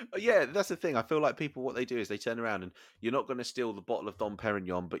 Yeah, that's the thing. I feel like people, what they do is they turn around and you're not going to steal the bottle of Dom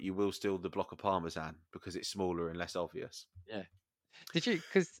Perignon, but you will steal the block of Parmesan because it's smaller and less obvious. Yeah. Did you?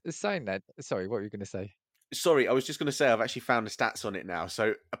 Because saying that, sorry, what were you going to say? Sorry, I was just going to say I've actually found the stats on it now.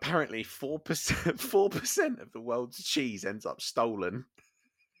 So apparently 4%, 4% of the world's cheese ends up stolen.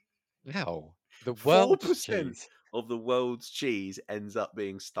 No, the world's 4% cheese. of the world's cheese ends up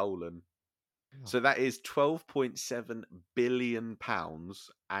being stolen. Oh, So that is £12.7 billion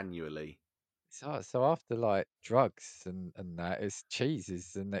annually. so after like drugs and that, is cheese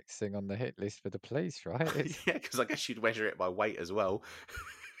is the next thing on the hit list for the police, right? It's Yeah, because I guess you'd measure it by weight as well.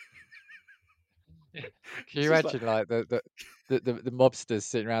 Can It's you just like, imagine like the mobsters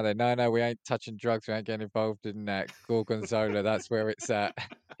sitting around there? No, no, we ain't touching drugs. We ain't getting involved in that. Gorgonzola, that's where it's at.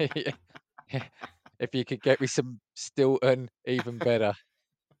 If you could get me some Stilton, even better.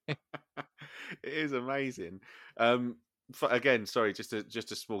 it is amazing. Again, sorry, just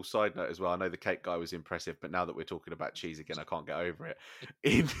a small side note as well. I know the cake guy was impressive, but now that we're talking about cheese again, I can't get over it.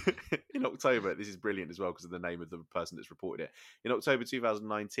 In in October, this is brilliant as well because of the name of the person that's reported it. In October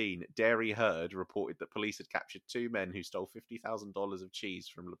 2019, Dairy Herd reported that police had captured 2 men who stole $50,000 of cheese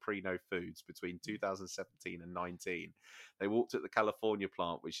from Leprino Foods between 2017 and 19. They walked at the California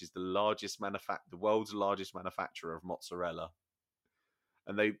plant, which is the world's largest manufacturer of mozzarella,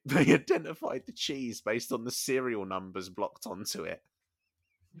 and they identified the cheese based on the serial numbers blocked onto it.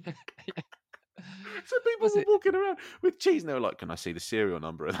 So people Was were it? walking around with cheese, and they were like, "Can I see the serial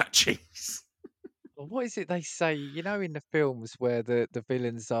number of that cheese?" What is it they say? In the films where the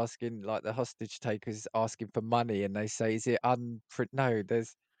villains asking, like the hostage takers asking for money, and they say, "Is it no?"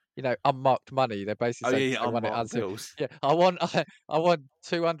 There's unmarked money. They basically Oh say yeah, 'cause yeah, they want it unmarked answered. bills. Yeah, I want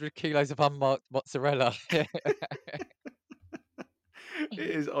 200 kilos of unmarked mozzarella. It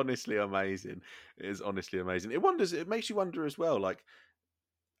is honestly amazing. It is honestly amazing. It makes you wonder as well, like,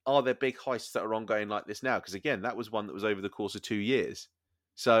 are there big heists that are ongoing like this now? Because again, that was one that was over the course of 2 years.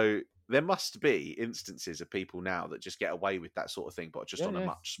 So there must be instances of people now that just get away with that sort of thing, but just Yeah, on a yeah,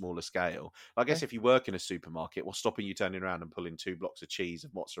 much smaller scale. I yeah, guess if you work in a supermarket, what's stopping you turning around and pulling 2 blocks of cheese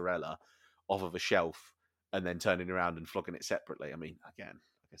of mozzarella off of a shelf and then turning around and flogging it separately? I mean, again,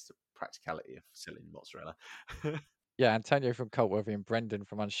 I guess the practicality of selling mozzarella. yeah. Antonio from Cultworthy and Brendan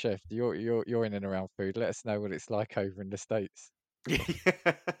from Unchefed. You're in and around food. Let us know what it's like over in the States.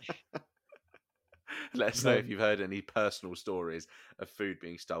 Let us know if you've heard any personal stories of food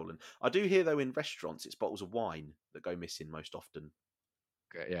being stolen. I do hear, though, in restaurants, it's bottles of wine that go missing most often.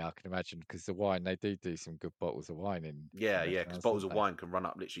 Yeah, I can imagine because the wine they do some good bottles of wine in Yeah, yeah, because restaurants, bottles don't of they? wine can run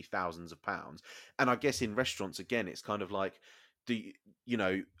up literally thousands of pounds. And I guess in restaurants, again, it's kind of like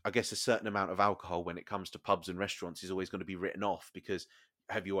I guess a certain amount of alcohol when it comes to pubs and restaurants is always going to be written off because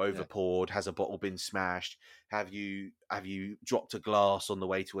have you Yeah. over poured? Has a bottle been smashed? Have you dropped a glass on the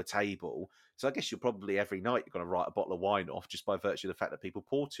way to a table? So I guess you're probably every night you're going to write a bottle of wine off just by virtue of the fact that people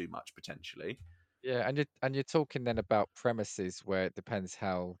pour too much potentially. Yeah, and you're talking then about premises where it depends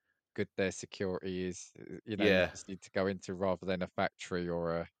how good their security is. You Yeah, just need to go into rather than a factory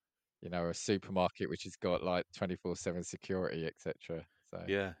or a supermarket which has got like 24/7 security, etc. So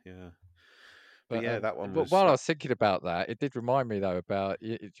Yeah. But But yeah, that one but was while I was thinking about that, it did remind me though about. Do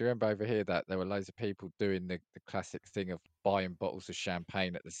you remember over here that there were loads of people doing the classic thing of buying bottles of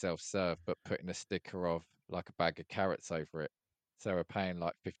champagne at the self-serve, but putting a sticker of like a bag of carrots over it. So we're paying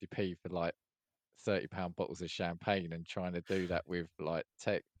like 50p for like £30 bottles of champagne and trying to do that with like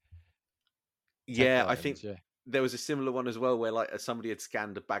tech yeah. I think items. Yeah. there was a similar one as well where like somebody had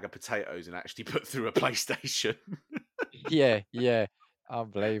scanned a bag of potatoes and actually put through a PlayStation. Yeah.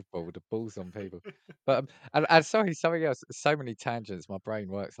 Unbelievable. The balls on people. But and sorry, something else. So many tangents. My brain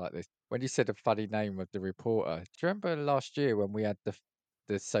works like this. When you said the funny name of the reporter, do you remember last year when we had the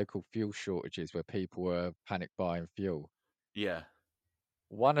so-called fuel shortages where people were panic buying fuel? Yeah.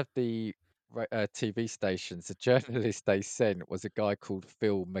 One of the TV stations, the journalist they sent was a guy called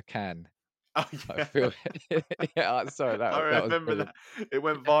Phil McCann. Oh yeah. Phil, yeah. Sorry, I that was remember brilliant. that. It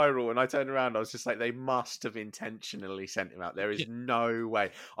went viral, and I turned around. I was just like, they must have intentionally sent him out. There is no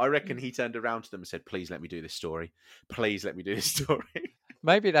way. I reckon he turned around to them and said, "Please let me do this story. Please let me do this story."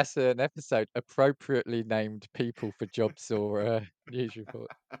 Maybe that's an episode appropriately named people for jobs or news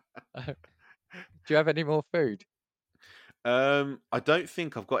report. Do you have any more food? I don't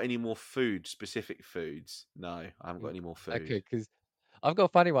think I've got any more specific foods. No, I haven't got any more food. Okay, because I've got a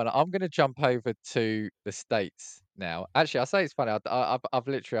funny one. I'm going to jump over to the States now. Actually, I say it's funny. I've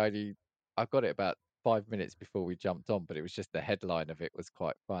literally I got it about 5 minutes before we jumped on, but it was just the headline of it was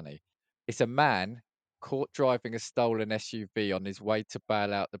quite funny. It's a man caught driving a stolen SUV on his way to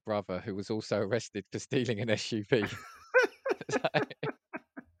bail out the brother who was also arrested for stealing an SUV.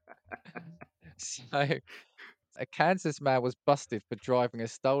 So, a Kansas man was busted for driving a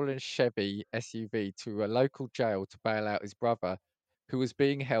stolen Chevy SUV to a local jail to bail out his brother, who was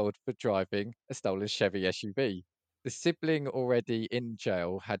being held for driving a stolen Chevy SUV. The sibling, already in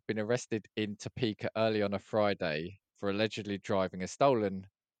jail, had been arrested in Topeka early on a Friday for allegedly driving a stolen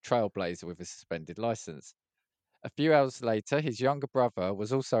Trailblazer with a suspended license. A few hours later, his younger brother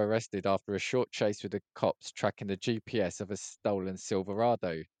was also arrested after a short chase with the cops tracking the GPS of a stolen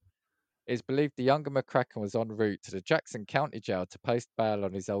Silverado. It is believed the younger McCracken was en route to the Jackson County Jail to post bail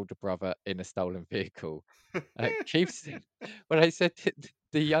on his older brother in a stolen vehicle. Keeps well, they said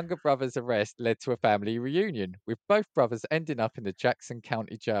the younger brother's arrest led to a family reunion, with both brothers ending up in the Jackson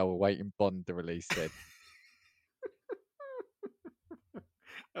County Jail awaiting bond, the release said.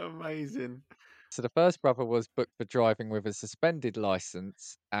 Amazing. So the first brother was booked for driving with a suspended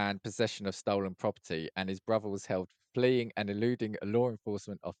license and possession of stolen property, and his brother was held for fleeing and eluding a law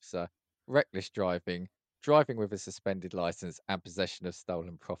enforcement officer, reckless driving, driving with a suspended license, and possession of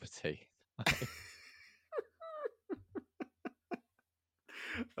stolen property.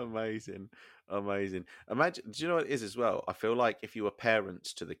 Amazing. Imagine, do you know what it is as well? I feel like if you were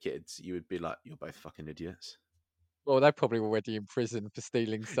parents to the kids, you would be like, "You're both fucking idiots." Well, they're probably already in prison for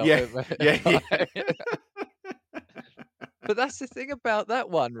stealing Yeah, something. yeah. But that's the thing about that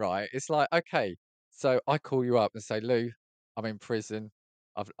one, right? It's like, okay, so I call you up and say, Lou, I'm in prison.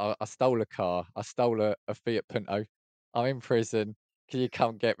 I stole a car. I stole a Fiat Punto. I'm in prison. Can you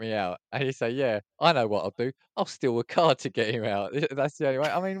come get me out? And you say, yeah, I know what I'll do. I'll steal a car to get him out. That's the only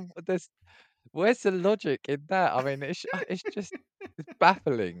way. I mean, where's the logic in that? I mean, it's just it's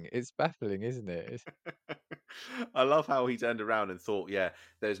baffling. It's baffling, isn't it? I love how he turned around and thought, "Yeah,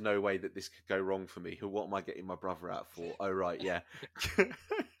 there's no way that this could go wrong for me. What am I getting my brother out for? Oh, right, yeah."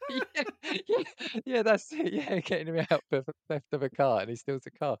 Yeah, that's it. Yeah, getting him out for theft of a car, and he steals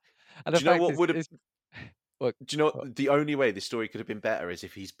a car. And Do the you know fact what would have? is, what, Do you know what? what, the only way this story could have been better is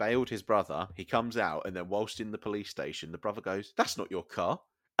if he's bailed his brother, he comes out, and then whilst in the police station, the brother goes, "That's not your car,"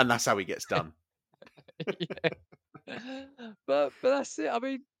 and that's how he gets done. Yeah. But that's it. I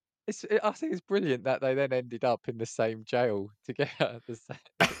mean, I think it's brilliant that they then ended up in the same jail together. The same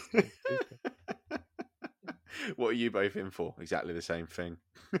people. What are you both in for? Exactly the same thing.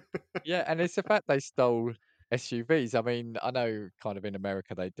 Yeah, and it's the fact they stole SUVs. I mean, I know kind of in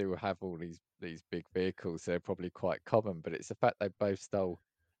America they do have all these big vehicles. They're probably quite common, but it's the fact they both stole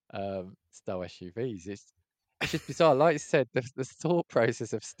SUVs. It's just bizarre. Like you said, the thought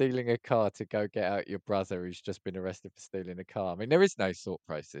process of stealing a car to go get out your brother who's just been arrested for stealing a car. I mean, there is no thought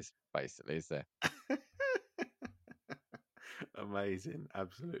process, basically, is there? Amazing.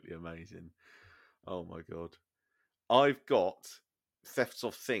 Absolutely amazing. Oh my God. I've got thefts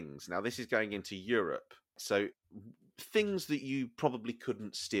of things. Now, this is going into Europe. So, things that you probably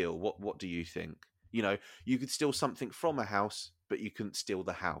couldn't steal. What do you think? You know, you could steal something from a house, but you couldn't steal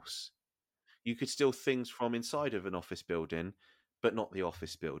the house. You could steal things from inside of an office building, but not the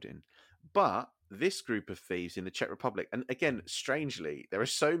office building. But this group of thieves in the Czech Republic, and again, strangely, there are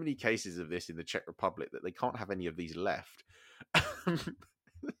so many cases of this in the Czech Republic that they can't have any of these left.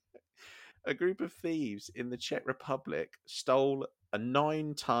 A group of thieves in the Czech Republic stole a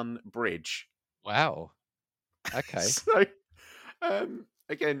 9-ton bridge. Wow. Okay. So,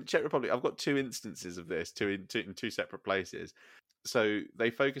 again, Czech Republic, I've got two instances of this, in two separate places. So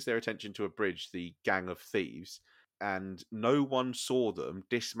they focused their attention to a bridge, the gang of thieves, and no one saw them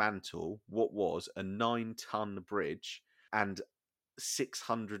dismantle what was a 9-ton bridge and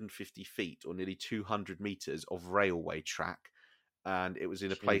 650 feet or nearly 200 meters of railway track. And it was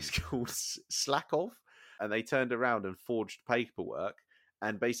in a place Jeez. called Slakov. And they turned around and forged paperwork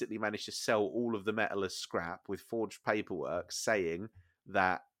and basically managed to sell all of the metal as scrap with forged paperwork saying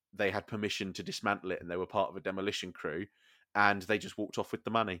that they had permission to dismantle it and they were part of a demolition crew, and they just walked off with the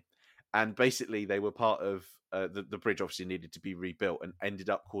money. And basically they were part of the bridge obviously needed to be rebuilt and ended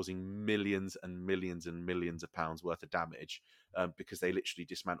up causing millions and millions and millions of pounds worth of damage because they literally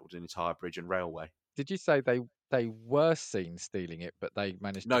dismantled an entire bridge and railway. Did you say they were seen stealing it, but they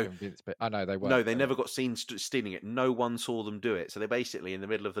managed to No, convince? But no, they weren't. no, they never got seen stealing it. No one saw them do it. So they basically, in the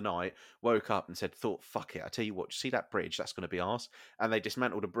middle of the night, woke up and thought, fuck it, I tell you what, see that bridge? That's going to be ours. And they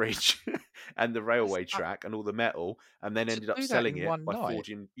dismantled a bridge and the railway track and all the metal, and then ended up do that selling in it one by night?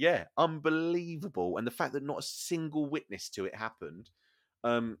 forging. Yeah, unbelievable. And the fact that not a single witness to it happened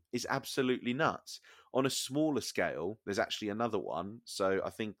is absolutely nuts. On a smaller scale, there's actually another one. So I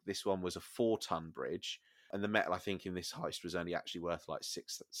think this one was a 4-ton bridge. And the metal, I think, in this heist was only actually worth like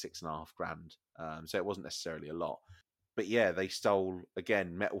 $6.5 grand. So it wasn't necessarily a lot. But yeah, they stole,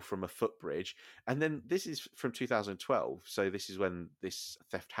 again, metal from a footbridge. And then this is from 2012. So this is when this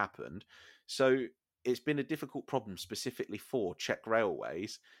theft happened. So it's been a difficult problem specifically for Czech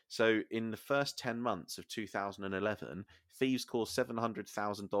Railways. So in the first 10 months of 2011, thieves caused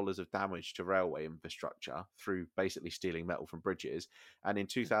 $700,000 of damage to railway infrastructure through basically stealing metal from bridges. And in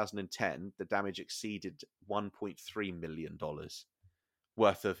 2010, the damage exceeded $1.3 million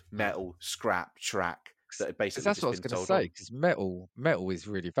worth of metal, scrap, track that had basically That's just what I was been going to sold say. on. Because metal is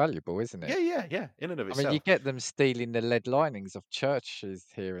really valuable, isn't it? Yeah, in and of I mean, you itself. get them stealing the lead linings of churches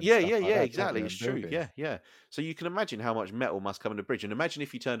here and stuff like that, don't Exactly. you, It's and true. buildings. Yeah. So you can imagine how much metal must come in a bridge. And imagine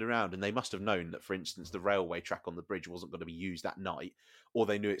if you turned around and they must have known that, for instance, the railway track on the bridge wasn't going to be used that night, or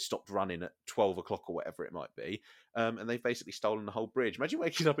they knew it stopped running at 12 o'clock or whatever it might be. And they've basically stolen the whole bridge. Imagine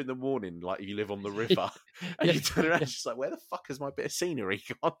waking up in the morning, like you live on the river, and Yeah, you turn around yeah. and just like, where the fuck has my bit of scenery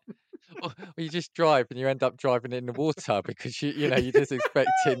gone? Or you just drive and you end up driving in the water because you're just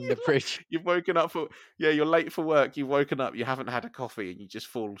expecting the bridge. You've woken up you're late for work, you've woken up, you haven't had a coffee, and you just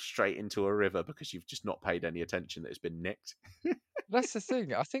fall straight into a river because you've just not paid any attention that it's been nicked. That's the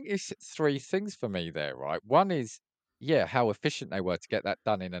thing. I think it's three things for me there, right? One is, yeah, how efficient they were to get that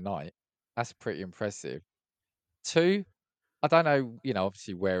done in a night. That's pretty impressive. Two, I don't know,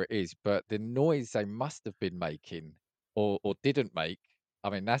 obviously where it is, but the noise they must have been making or didn't make, I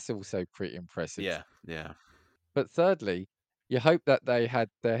mean, that's also pretty impressive. Yeah. But thirdly, you hope that they had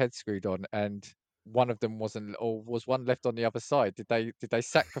their head screwed on and one of them wasn't, or was one left on the other side? Did they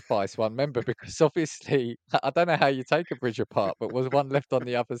sacrifice one member? Because obviously, I don't know how you take a bridge apart, but was one left on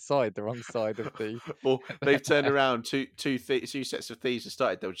the other side, the wrong side of the? Or they've turned around, two sets of thieves have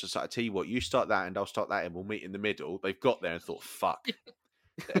started. They were just like, I tell you what, you start that and I'll start that and we'll meet in the middle. They've got there and thought, fuck.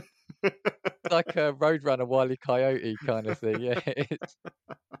 Like a Roadrunner, Wile E. Coyote kind of thing. Yeah,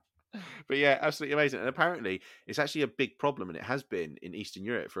 But yeah, absolutely amazing. And apparently, it's actually a big problem, and it has been in Eastern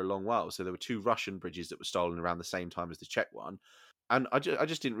Europe for a long while. So there were 2 Russian bridges that were stolen around the same time as the Czech one, and I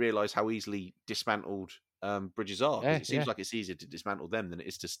just didn't realize how easily dismantled bridges are. Because yeah, it seems yeah. like it's easier to dismantle them than it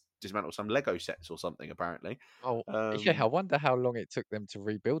is to dismantle some Lego sets or something. Apparently, Oh, yeah. I wonder how long it took them to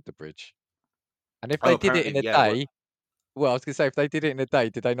rebuild the bridge. And if oh, they did it apparently, in a yeah. day, well, I was going to say, if they did it in a day,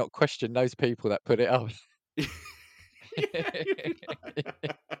 did they not question those people that put it up?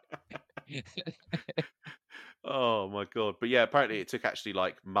 Oh my god! But yeah, apparently it took actually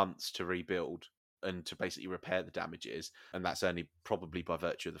like months to rebuild and to basically repair the damages, and that's only probably by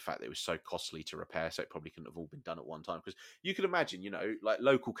virtue of the fact that it was so costly to repair. So it probably couldn't have all been done at one time. Because you can imagine, like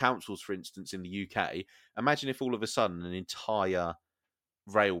local councils, for instance, in the UK. Imagine if all of a sudden an entire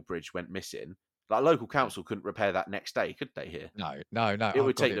rail bridge went missing. Like local council couldn't repair that next day, could they? Here, No. it Oh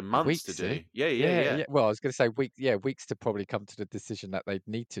would God, take it'd them be months to weeks, do. eh? Yeah. Well, I was going to say weeks to probably come to the decision that they'd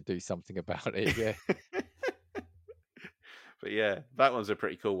need to do something about it. Yeah. But yeah, that one's a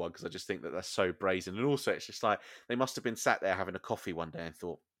pretty cool one because I just think that that's so brazen. And also, it's just like they must have been sat there having a coffee one day and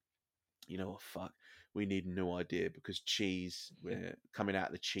thought, you know what, fuck, we need a new idea because cheese, we're coming out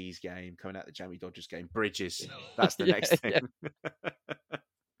of the cheese game, coming out of the Jammy Dodgers game, bridges, that's the Yeah, next thing.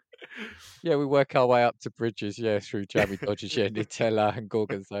 Yeah, we work our way up to bridges, through Jammy Dodgers, Nutella and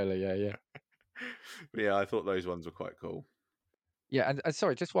Gorgonzola, yeah. But yeah, I thought those ones were quite cool. Yeah, and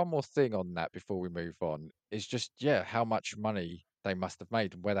sorry, just one more thing on that before we move on is just how much money they must have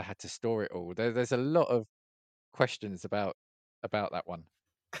made and where they had to store it all. There's a lot of questions about that one.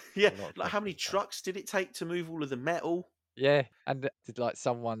 Yeah, A lot of like how many questions about it. trucks did it take to move all of the metal? Yeah, and did like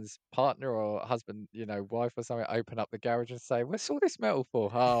someone's partner or husband, wife or something, open up the garage and say, "What's all this metal for?"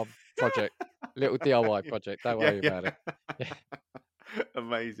 Project, little DIY project. Don't Yeah, worry yeah. about it. Yeah.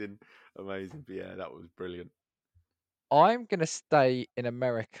 Amazing, amazing. But yeah, that was brilliant. I'm gonna stay in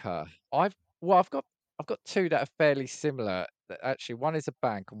America. I've got two that are fairly similar. Actually, one is a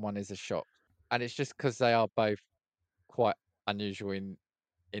bank and one is a shop, and it's just because they are both quite unusual in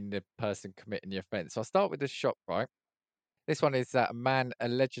the person committing the offence. So I'll start with the shop, right? This one is that a man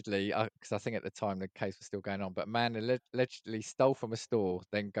allegedly, because I think at the time the case was still going on, but a man allegedly stole from a store,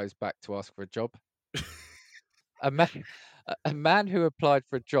 then goes back to ask for a job. A man, a man who applied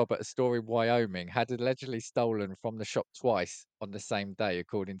for a job at a store in Wyoming had allegedly stolen from the shop twice on the same day,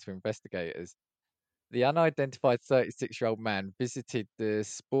 according to investigators. The unidentified 36-year-old man visited the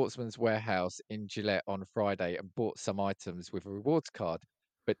Sportsman's Warehouse in Gillette on Friday and bought some items with a rewards card,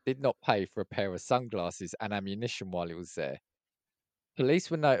 but did not pay for a pair of sunglasses and ammunition while he was there. Police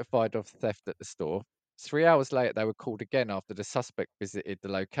were notified of theft at the store. 3 hours later, they were called again after the suspect visited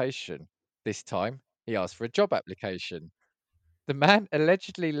the location. This time, he asked for a job application. The man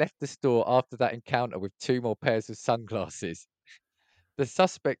allegedly left the store after that encounter with two more pairs of sunglasses. The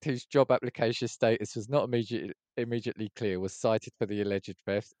suspect, whose job application status was not immediately clear, was cited for the alleged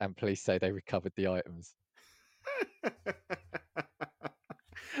theft, and police say they recovered the items.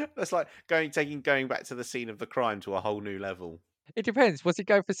 That's like going back to the scene of the crime to a whole new level. It depends. Was he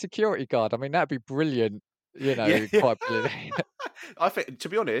going for security guard? I mean, that'd be brilliant. Yeah, yeah. Quite brilliant. I think, to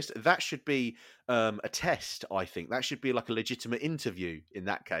be honest, that should be a test. I think that should be like a legitimate interview in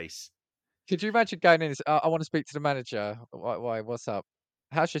that case. Could you imagine going in and I want to speak to the manager. Why? What's up?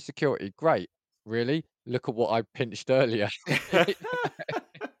 How's your security? Great. Really? Look at what I pinched earlier.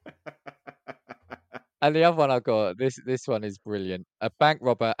 And the other one I got, this one is brilliant. A bank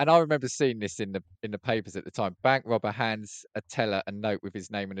robber, and I remember seeing this in the papers at the time. Bank robber hands a teller a note with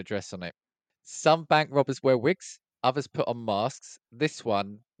his name and address on it. Some bank robbers wear wigs, others put on masks. This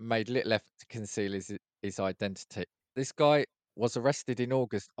one made little effort to conceal his identity. This guy was arrested in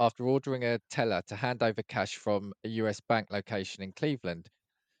August after ordering a teller to hand over cash from a US bank location in Cleveland.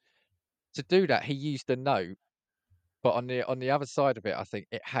 To do that, he used a note, but on the other side of it, I think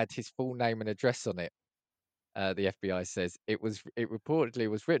it had his full name and address on it. The FBI says it reportedly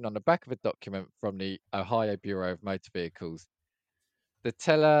was written on the back of a document from the Ohio Bureau of Motor Vehicles. The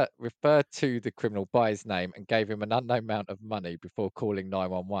teller referred to the criminal by his name and gave him an unknown amount of money before calling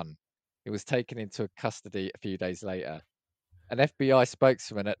 911. He was taken into custody a few days later. An FBI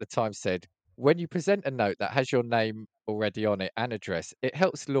spokesman at the time said, "When you present a note that has your name already on it and address, it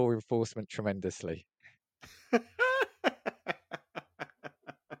helps law enforcement tremendously."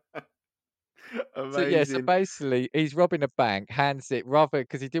 So Amazing. basically, he's robbing a bank, hands it rather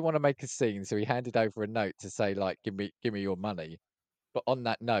because he didn't want to make a scene, so he handed over a note to say like, "Give me your money." But on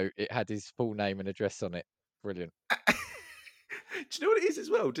that note, it had his full name and address on it. Brilliant. Do you know what it is as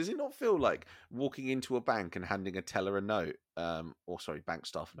well? Does it not feel like walking into a bank and handing a teller a note? Or sorry, bank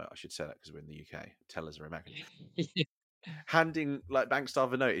staff a note. I should say that because we're in the UK. Tellers are American. Handing like bank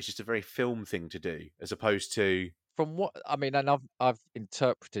staff a note is just a very film thing to do, as opposed to From what I mean, and I've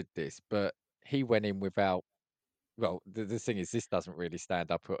interpreted this, but he went in without. Well, the thing is, this doesn't really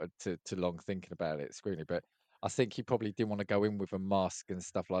stand up to long thinking about it, scrutiny. But I think he probably didn't want to go in with a mask and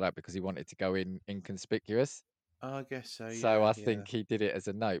stuff like that because he wanted to go in inconspicuous. oh, I guess so. So Yeah, I yeah. think he did it as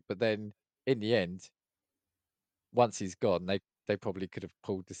a note. But then in the end, once he's gone, they probably could have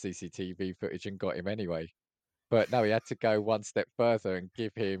pulled the CCTV footage and got him anyway. But no, he had to go one step further and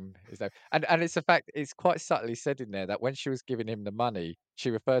give him his name. And it's a fact, it's quite subtly said in there that when she was giving him the money, she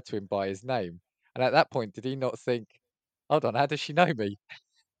referred to him by his name. And at that point, did he not think, hold on, how does she know me?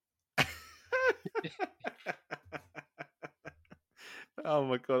 Oh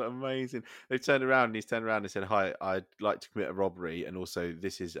my god, amazing! They turned around and he's turned around and said, "Hi, I'd like to commit a robbery, and also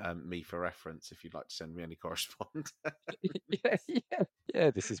this is me for reference. If you'd like to send me any correspondence."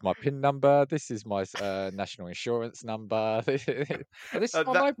 Yeah. This is my PIN number. This is my national insurance number. This is my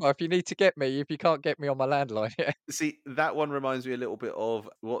That mobile. If you need to get me, if you can't get me on my landline, yeah. see, that one reminds me a little bit of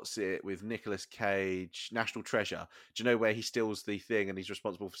what's it with Nicolas Cage, National Treasure. Do you know where he steals the thing and he's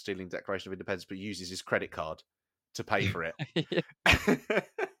responsible for stealing Declaration of Independence, but uses his credit card to pay for it? Yeah.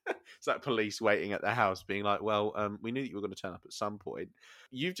 It's like police waiting at the house being like, well, we knew that you were going to turn up at some point.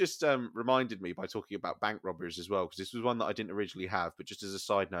 You've just reminded me by talking about bank robberies as well, because this was one that I didn't originally have, but just as a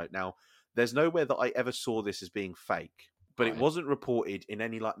side note, now there's nowhere that I ever saw this as being fake, but it Right. wasn't reported in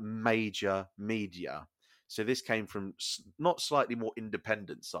any like major media. So this came from not slightly more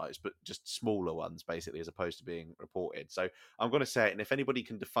independent sites, but just smaller ones, basically, as opposed to being reported. So I'm going to say it, and if anybody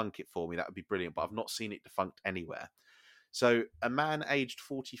can debunk it for me, that would be brilliant. But I've not seen it defunct anywhere. So a man aged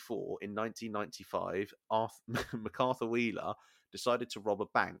 44 in 1995, MacArthur Wheeler, decided to rob a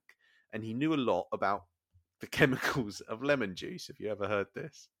bank, and he knew a lot about the chemicals of lemon juice. Have you ever heard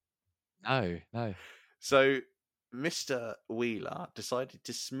this? No. So Mr. Wheeler decided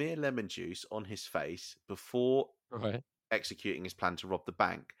to smear lemon juice on his face before Right. executing his plan to rob the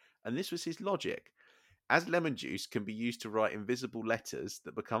bank. And this was his logic. As lemon juice can be used to write invisible letters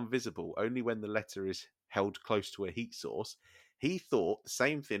that become visible only when the letter is held close to a heat source, he thought the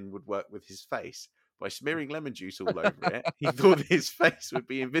same thing would work with his face. By smearing lemon juice all over it, he thought his face would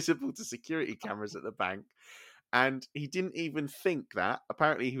be invisible to security cameras at the bank. And he didn't even think that.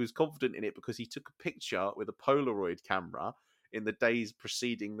 Apparently, he was confident in it because he took a picture with a Polaroid camera in the days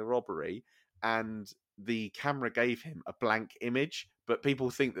preceding the robbery, and the camera gave him a blank image. But people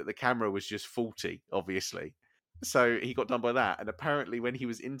think that the camera was just faulty, obviously. So he got done by that. And apparently, when he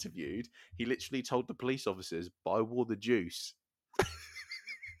was interviewed, he literally told the police officers, "But I wore the juice."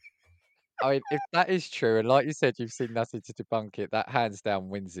 I mean, if that is true, and like you said, you've seen nothing to debunk it, that hands down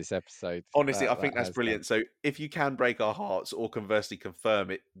wins this episode. Honestly, I That think that's hands down. brilliant. So if you can break our hearts or conversely confirm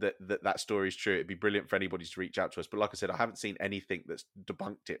it that story is true, it'd be brilliant for anybody to reach out to us. But like I said, I haven't seen anything that's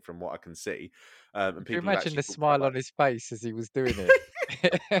debunked it from what I can see. And Could you people have imagine actually the talked about smile on like his face as he was doing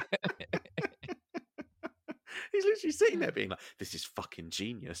it? he's literally sitting there being like, "This is fucking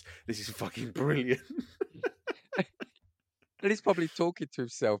genius. This is fucking brilliant." And he's probably talking to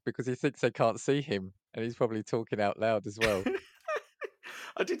himself because he thinks they can't see him, and he's probably talking out loud as well.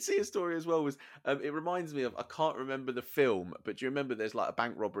 I did see a story as well. Was it reminds me of, I can't remember the film, but do you remember there's like a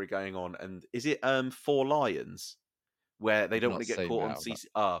bank robbery going on, and is it Four Lions, where they I've don't want not to get seen caught that. on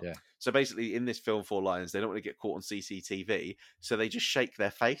CC? Yeah. So basically in this film Four Lions, they don't want to get caught on CCTV, so they just shake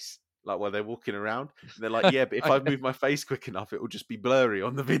their face like while they're walking around. And they're like, "Yeah, but if I move my face quick enough, it will just be blurry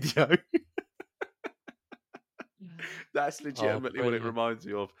on the video." That's legitimately what it brilliant. reminds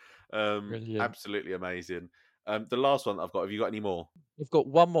me of. Brilliant. Absolutely amazing. The last one that I've got. Have you got any more? We've got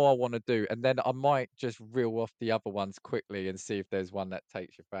one more I want to do, and then I might just reel off the other ones quickly and see if there's one that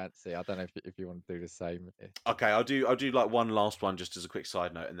takes your fancy. I don't know if you want to do the same. Okay, I'll do like one last one just as a quick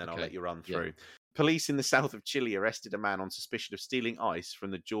side note, and then I'll Okay. let you run Yeah. through. Police in the south of Chile arrested a man on suspicion of stealing ice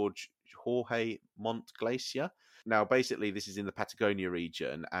from the Jorge Montt Glacier. Now, basically, this is in the Patagonia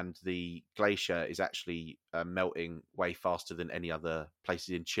region, and the glacier is actually melting way faster than any other places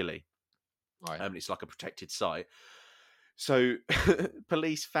in Chile. Right. It's like a protected site. So,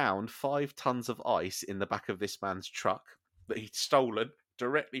 police found 5 tons of ice in the back of this man's truck that he'd stolen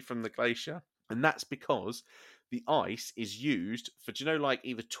directly from the glacier. And that's because the ice is used for, do you know, like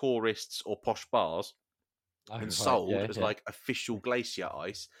either tourists or posh bars, Oh, and right. sold Yeah, as yeah. like official glacier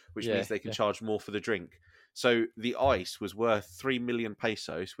ice, which Yeah, means they can yeah. charge more for the drink. So the ice was worth 3 million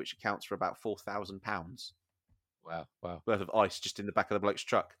pesos, which accounts for about £4,000 Wow. worth of ice just in the back of the bloke's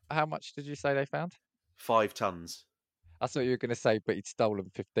truck. How much did you say they found? 5 tons. I thought you were going to say, but he'd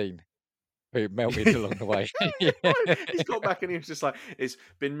stolen 15. Who melted along the way. Yeah. He's got back and he was just like, "It's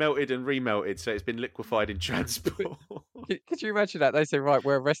been melted and remelted, so it's been liquefied in transport." Could you imagine that? They say, right,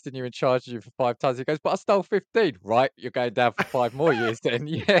 we're arresting you and charging you for 5 tons. He goes, but I stole 15. Right, you're going down for 5 more years then.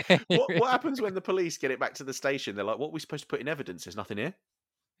 Yeah. What happens when the police get it back to the station? They're like, "What are we supposed to put in evidence? There's nothing here."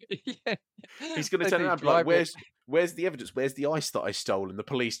 Yeah. He's going to They turn do around and be like, drive it. "Where's the evidence? Where's the ice that I stole?" And the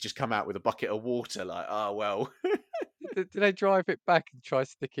police just come out with a bucket of water, like, "Oh well." Do they drive it back and try to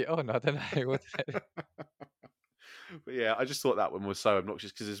stick it on? I don't know. What do But yeah, I just thought that one was so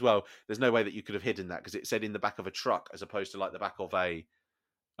obnoxious because as well, there's no way that you could have hidden that because it said in the back of a truck as opposed to like the back of a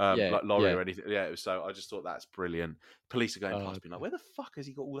Yeah, like lorry yeah. or anything. Yeah, it was so I just thought that's brilliant. Police are going Oh, past being like, "Where the fuck has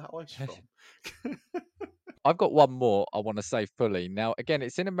he got all that ice from?" I've got one more I want to say fully. Now, again,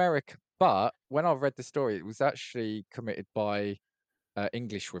 it's in America, but when I read the story, it was actually committed by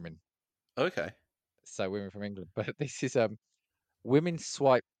English women. Okay. So women from England. But this is women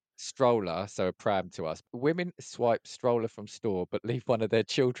swipe stroller, so a pram to us. Women swipe stroller from store, but leave one of their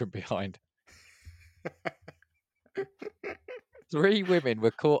children behind. 3 women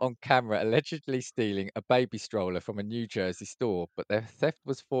were caught on camera allegedly stealing a baby stroller from a New Jersey store, but their theft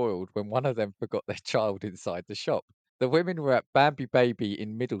was foiled when one of them forgot their child inside the shop. The women were at Bambi Baby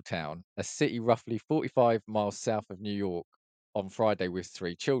in Middletown, a city roughly 45 miles south of New York, on Friday with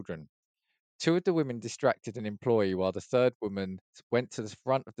 3 children. 2 of the women distracted an employee while the third woman went to the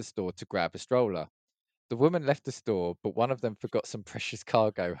front of the store to grab a stroller. The woman left the store, but one of them forgot some precious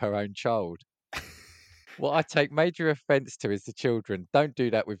cargo, her own child. What I take major offence to is the children. Don't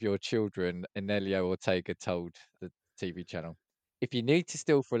do that with your children, Enelio Ortega told the TV channel. If you need to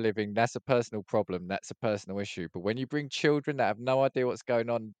steal for a living, that's a personal problem. That's a personal issue. But when you bring children that have no idea what's going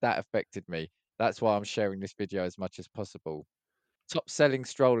on, that affected me. That's why I'm sharing this video as much as possible. Top selling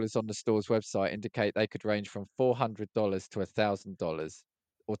strollers on the store's website indicate they could range from $400 to $1,000.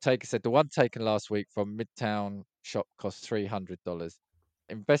 Ortega said the one taken last week from Midtown shop cost $300.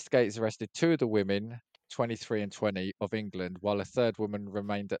 Investigators arrested two of the women, 23 and 20, of England, while a third woman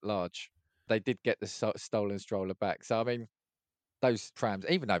remained at large. They did get the stolen stroller back. So, I mean, those prams,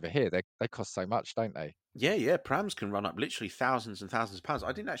 even over here, they cost so much, don't they? Yeah, prams can run up literally thousands and thousands of pounds.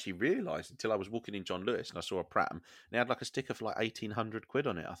 I didn't actually realise until I was walking in John Lewis and I saw a pram and it had like a sticker for like 1,800 quid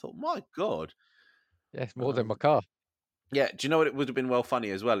on it. I thought, my God. Yeah, it's more than my car. Yeah, do you know what it would have been well funny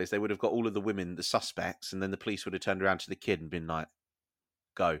as well? Is they would have got all of the women, the suspects, and then the police would have turned around to the kid and been like,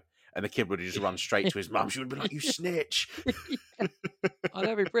 go. And the kid would have just run straight to his mum. She would have been like, you snitch. I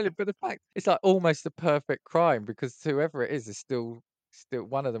know, it'd be brilliant. But the fact it's like almost the perfect crime because whoever it is still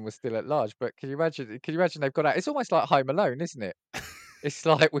one of them was still at large. But can you imagine? Can you imagine they've got out? It's almost like Home Alone, isn't it? It's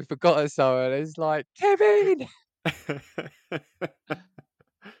like we forgot someone. It's like Kevin.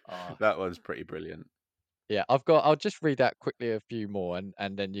 Oh, That one's pretty brilliant. yeah, I'll just read out quickly a few more,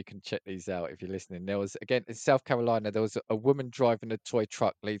 and then you can check these out if you're listening. There was again in South Carolina. There was a woman driving a toy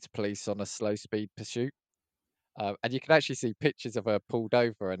truck leads police on a slow speed pursuit. And you can actually see pictures of her pulled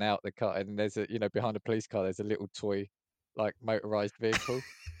over and out the car. And there's behind a police car, there's a little toy, like motorized vehicle.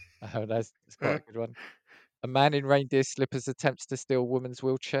 That's quite a good one. A man in reindeer slippers attempts to steal a woman's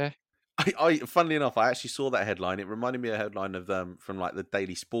wheelchair. Funnily enough, I actually saw that headline. It reminded me of a headline of from like the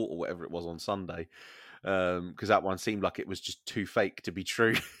Daily Sport or whatever it was on Sunday, because that one seemed like it was just too fake to be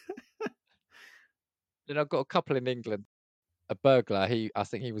true. Then I've got a couple in England. A burglar. I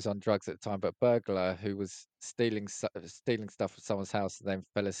think he was on drugs at the time, but a burglar who was stealing stuff from someone's house and then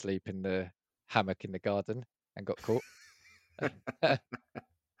fell asleep in the hammock in the garden and got caught.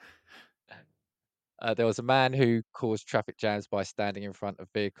 There was a man who caused traffic jams by standing in front of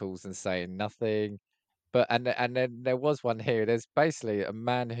vehicles and saying nothing. But and then there was one here. There's basically a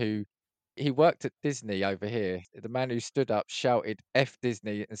man who he worked at Disney over here. The man who stood up, shouted "F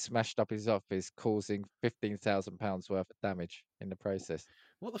Disney" and smashed up his office, causing £15,000 worth of damage in the process.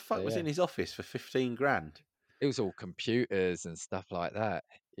 What the So fuck was yeah, in his office for 15 grand? it was all computers and stuff like that.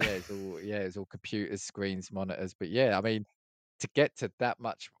 It's all computers, screens, monitors. But yeah, I mean, to get to that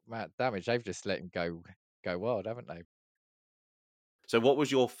much amount of damage, they've just let him go wild, haven't they? So, what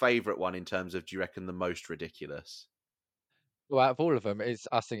was your favourite one in terms of? Do you reckon the most ridiculous? Well, out of all of them,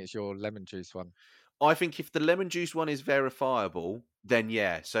 I think it's your lemon juice one. I think if the lemon juice one is verifiable, then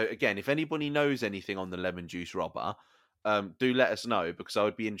yeah. So again, if anybody knows anything on the lemon juice robber, do let us know because I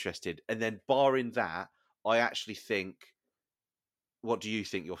would be interested. And then, barring that, I actually think. What do you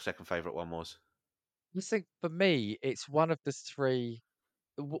think your second favourite one was? I think for me, it's one of the three.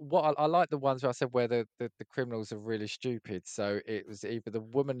 What I like the ones where I said where the criminals are really stupid. So it was either the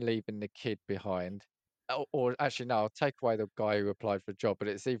woman leaving the kid behind, or actually no, I'll take away the guy who applied for a job. But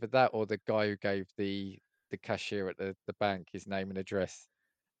it's either that or the guy who gave the cashier at the bank his name and address.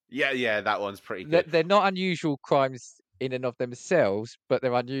 Yeah, that one's pretty They're, good. they're not unusual crimes in and of themselves, but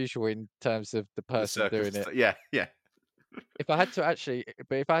they're unusual in terms of the The person doing it. yeah. If I had to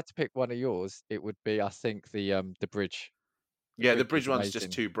but if I had to pick one of yours, it would be I think the bridge. The Yeah, the bridge bridge was one's just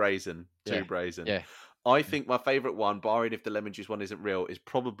amazing. too brazen. Too Yeah, brazen. yeah. I think my favourite one, barring if the lemon juice one isn't real, is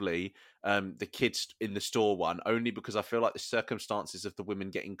probably the kids in the store one, only because I feel like the circumstances of the women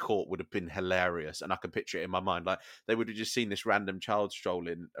getting caught would have been hilarious. And I can picture it in my mind. Like they would have just seen this random child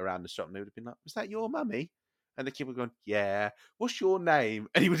strolling around the shop and they would have been like, was that your mummy? And the kid would have gone, yeah. What's your name?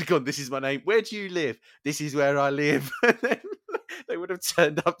 And he would have gone, this is my name. Where do you live? This is where I live. And then they would have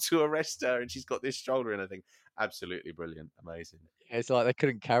turned up to arrest her and she's got this stroller and I think, absolutely brilliant. Amazing. It's like they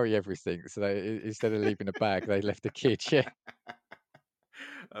couldn't carry everything, so instead of leaving a bag, they left a kid. Yeah.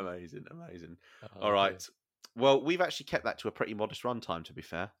 Amazing. Oh All dear. right. Well, we've actually kept that to a pretty modest runtime, to be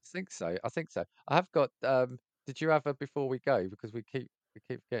fair. I think so. I have got. Did you have a before we go? Because we keep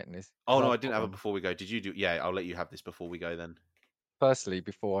getting this. Oh Because no, I I've didn't got have it one. before we go. Did you do? Yeah, I'll let you have this before we go then. Firstly,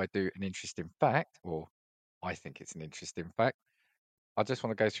 before I do an interesting fact, or I think it's an interesting fact, I just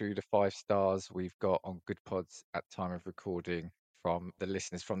want to go through the 5 stars we've got on Good Pods at time of recording from the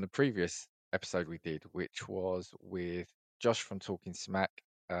listeners from the previous episode we did, which was with Josh from Talking Smack,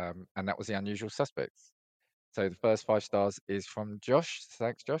 and that was the Unusual Suspects. So the first 5 stars is from Josh.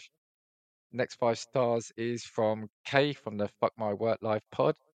 Thanks, Josh. Next 5 stars is from Kay from the Fuck My Work Life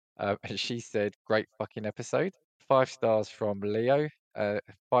pod. And she said, great fucking episode. 5 stars from Leo.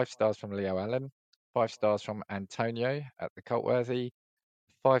 5 stars from Leo Allen. 5 stars from Antonio at the Cultworthy.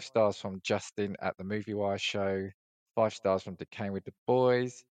 5 stars from Justin at the Movie Wire Show. 5 stars from Decaying with the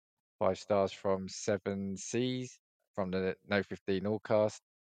Boys. 5 stars from 7 C's from the No 15 Allcast.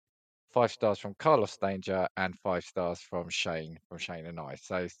 5 stars from Carlos Danger, and 5 stars from Shane and I.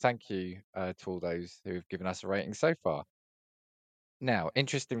 So thank you to all those who have given us a rating so far. Now,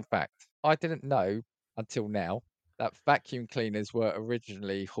 interesting fact. I didn't know until now that vacuum cleaners were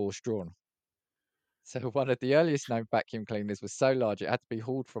originally horse-drawn. So one of the earliest known vacuum cleaners was so large it had to be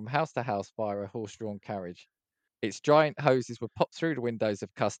hauled from house to house via a horse-drawn carriage. Its giant hoses were popped through the windows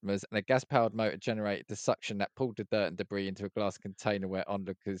of customers, and a gas-powered motor generated the suction that pulled the dirt and debris into a glass container where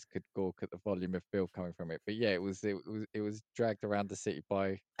onlookers could gawk at the volume of filth coming from it. But yeah, it was dragged around the city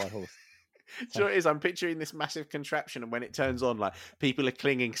by horse. Do you know what it is? I'm picturing this massive contraption, and when it turns on, like people are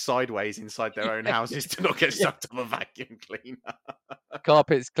clinging sideways inside their own houses to not get sucked up a vacuum cleaner. The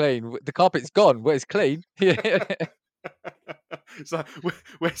carpet's clean. The carpet's gone. Well, it's clean. It's like,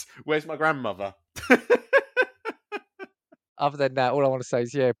 where's my grandmother? Other than that, all I want to say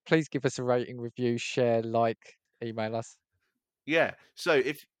is, yeah, please give us a rating, review, share, like, email us. Yeah. So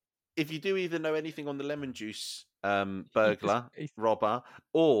if you do either know anything on the lemon juice burglar, robber,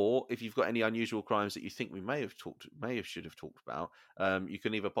 or if you've got any unusual crimes that you think we should have talked about, you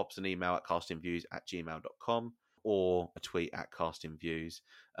can either pop us an email at castingviews@gmail.com or a tweet at castingviews.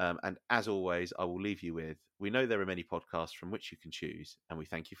 And as always, I will leave you with, we know there are many podcasts from which you can choose, and we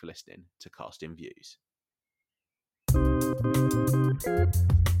thank you for listening to Casting Views.